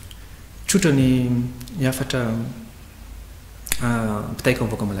alay zao tsotra ny afatra mpitaiko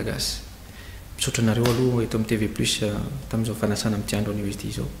amin'ny vahoaka malagasy misaotra nareo aloha eto amin'ny TV plus tamin'izao fanasana amin'ny tiandro an'io izy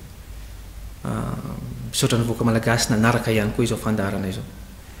ty izao misaotra ny vahoaka malagasy nanaraka ihany koa izao fandarana izao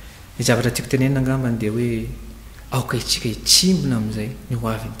ny zavatra tiako tenenina angambany dia hoe aoka itsika hitsimbona amin'izay ny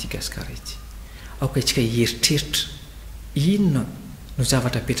hoavy nyity gasikara ity aoka itsika hieritreritra inona no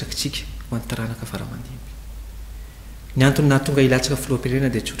zavatra apetrakitsika ho an'ny taranaka faramandimby ny antony nahatonga ilatsaka filoham-pirenena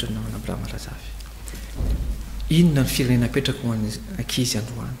dia tsotra ny namana Abraham Razava inona ny firenena apetraka ho an'ny ankizy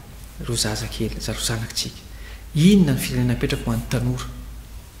androany ro zaza kely ro zanakitsika inona ny firenena apetraka ho an'ny tanora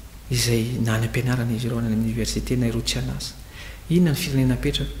izay na any ampianarana izy ireo any amin'ny université na ireo tsy anasa inona ny firenena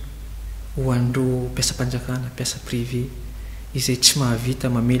apetraka ho an'ireo mpiasa-panjakana mpiasa privé izay tsy mahavita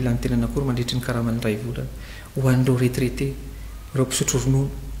mamela ny tenana akory mandritry ny karamany ray volana ho an'ireo retraité ireo mpisotro ronono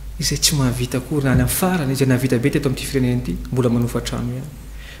izay tsy mahavita akory na any amin'ny farany izay nahavita be teto amin'ity firenena ity mbola manofa trano ihany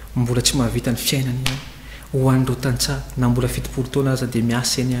mbola tsy mahavita ny fiainany ihany ho an'ireo tantsaha na mbola fitopolo taona aza dia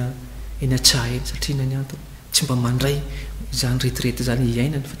miasa eny atsaha eny satria inany antony tsy mba mandray zany retraité zany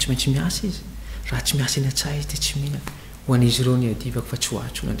iainany fa tsy maintsy miasa izy raha tsy miasa eny atsaha izy dia tsy mihina ho an'izy ireo ny adivako fa tsy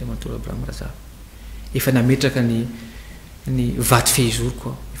hoatso n'Andriamanitra Abraham Razava efa nametraka ny vaty fehizoro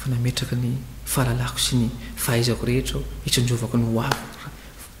koa efa nametraka ny fahalalako sy ny fahaizako rehetra hitsonjovako ny hoavy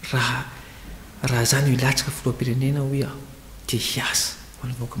raha zany ilatsaka filoham-pirenena hoe aho dia hiasa ho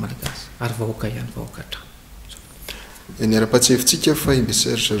an'ny vahoaka malagasy ary vahoaka ihany vahoaka hatrano ny ara-patsefitsika fa IMBEH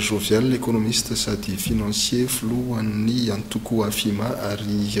Serge Jovial l'économiste sady financier filohan'ny antoko AFIMA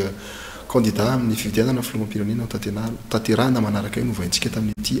ary candidat amin'ny fividianana filoham-pirenena tanterahana manaraka io novaintsika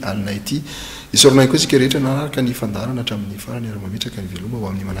tamin'ity alina ity isorona koa isika rehetra nanaraka ny fandarana hatramin'ny farany ary mametraka ny veloma ho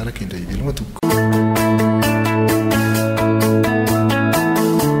amin'ny manaraka indray veloma tompoko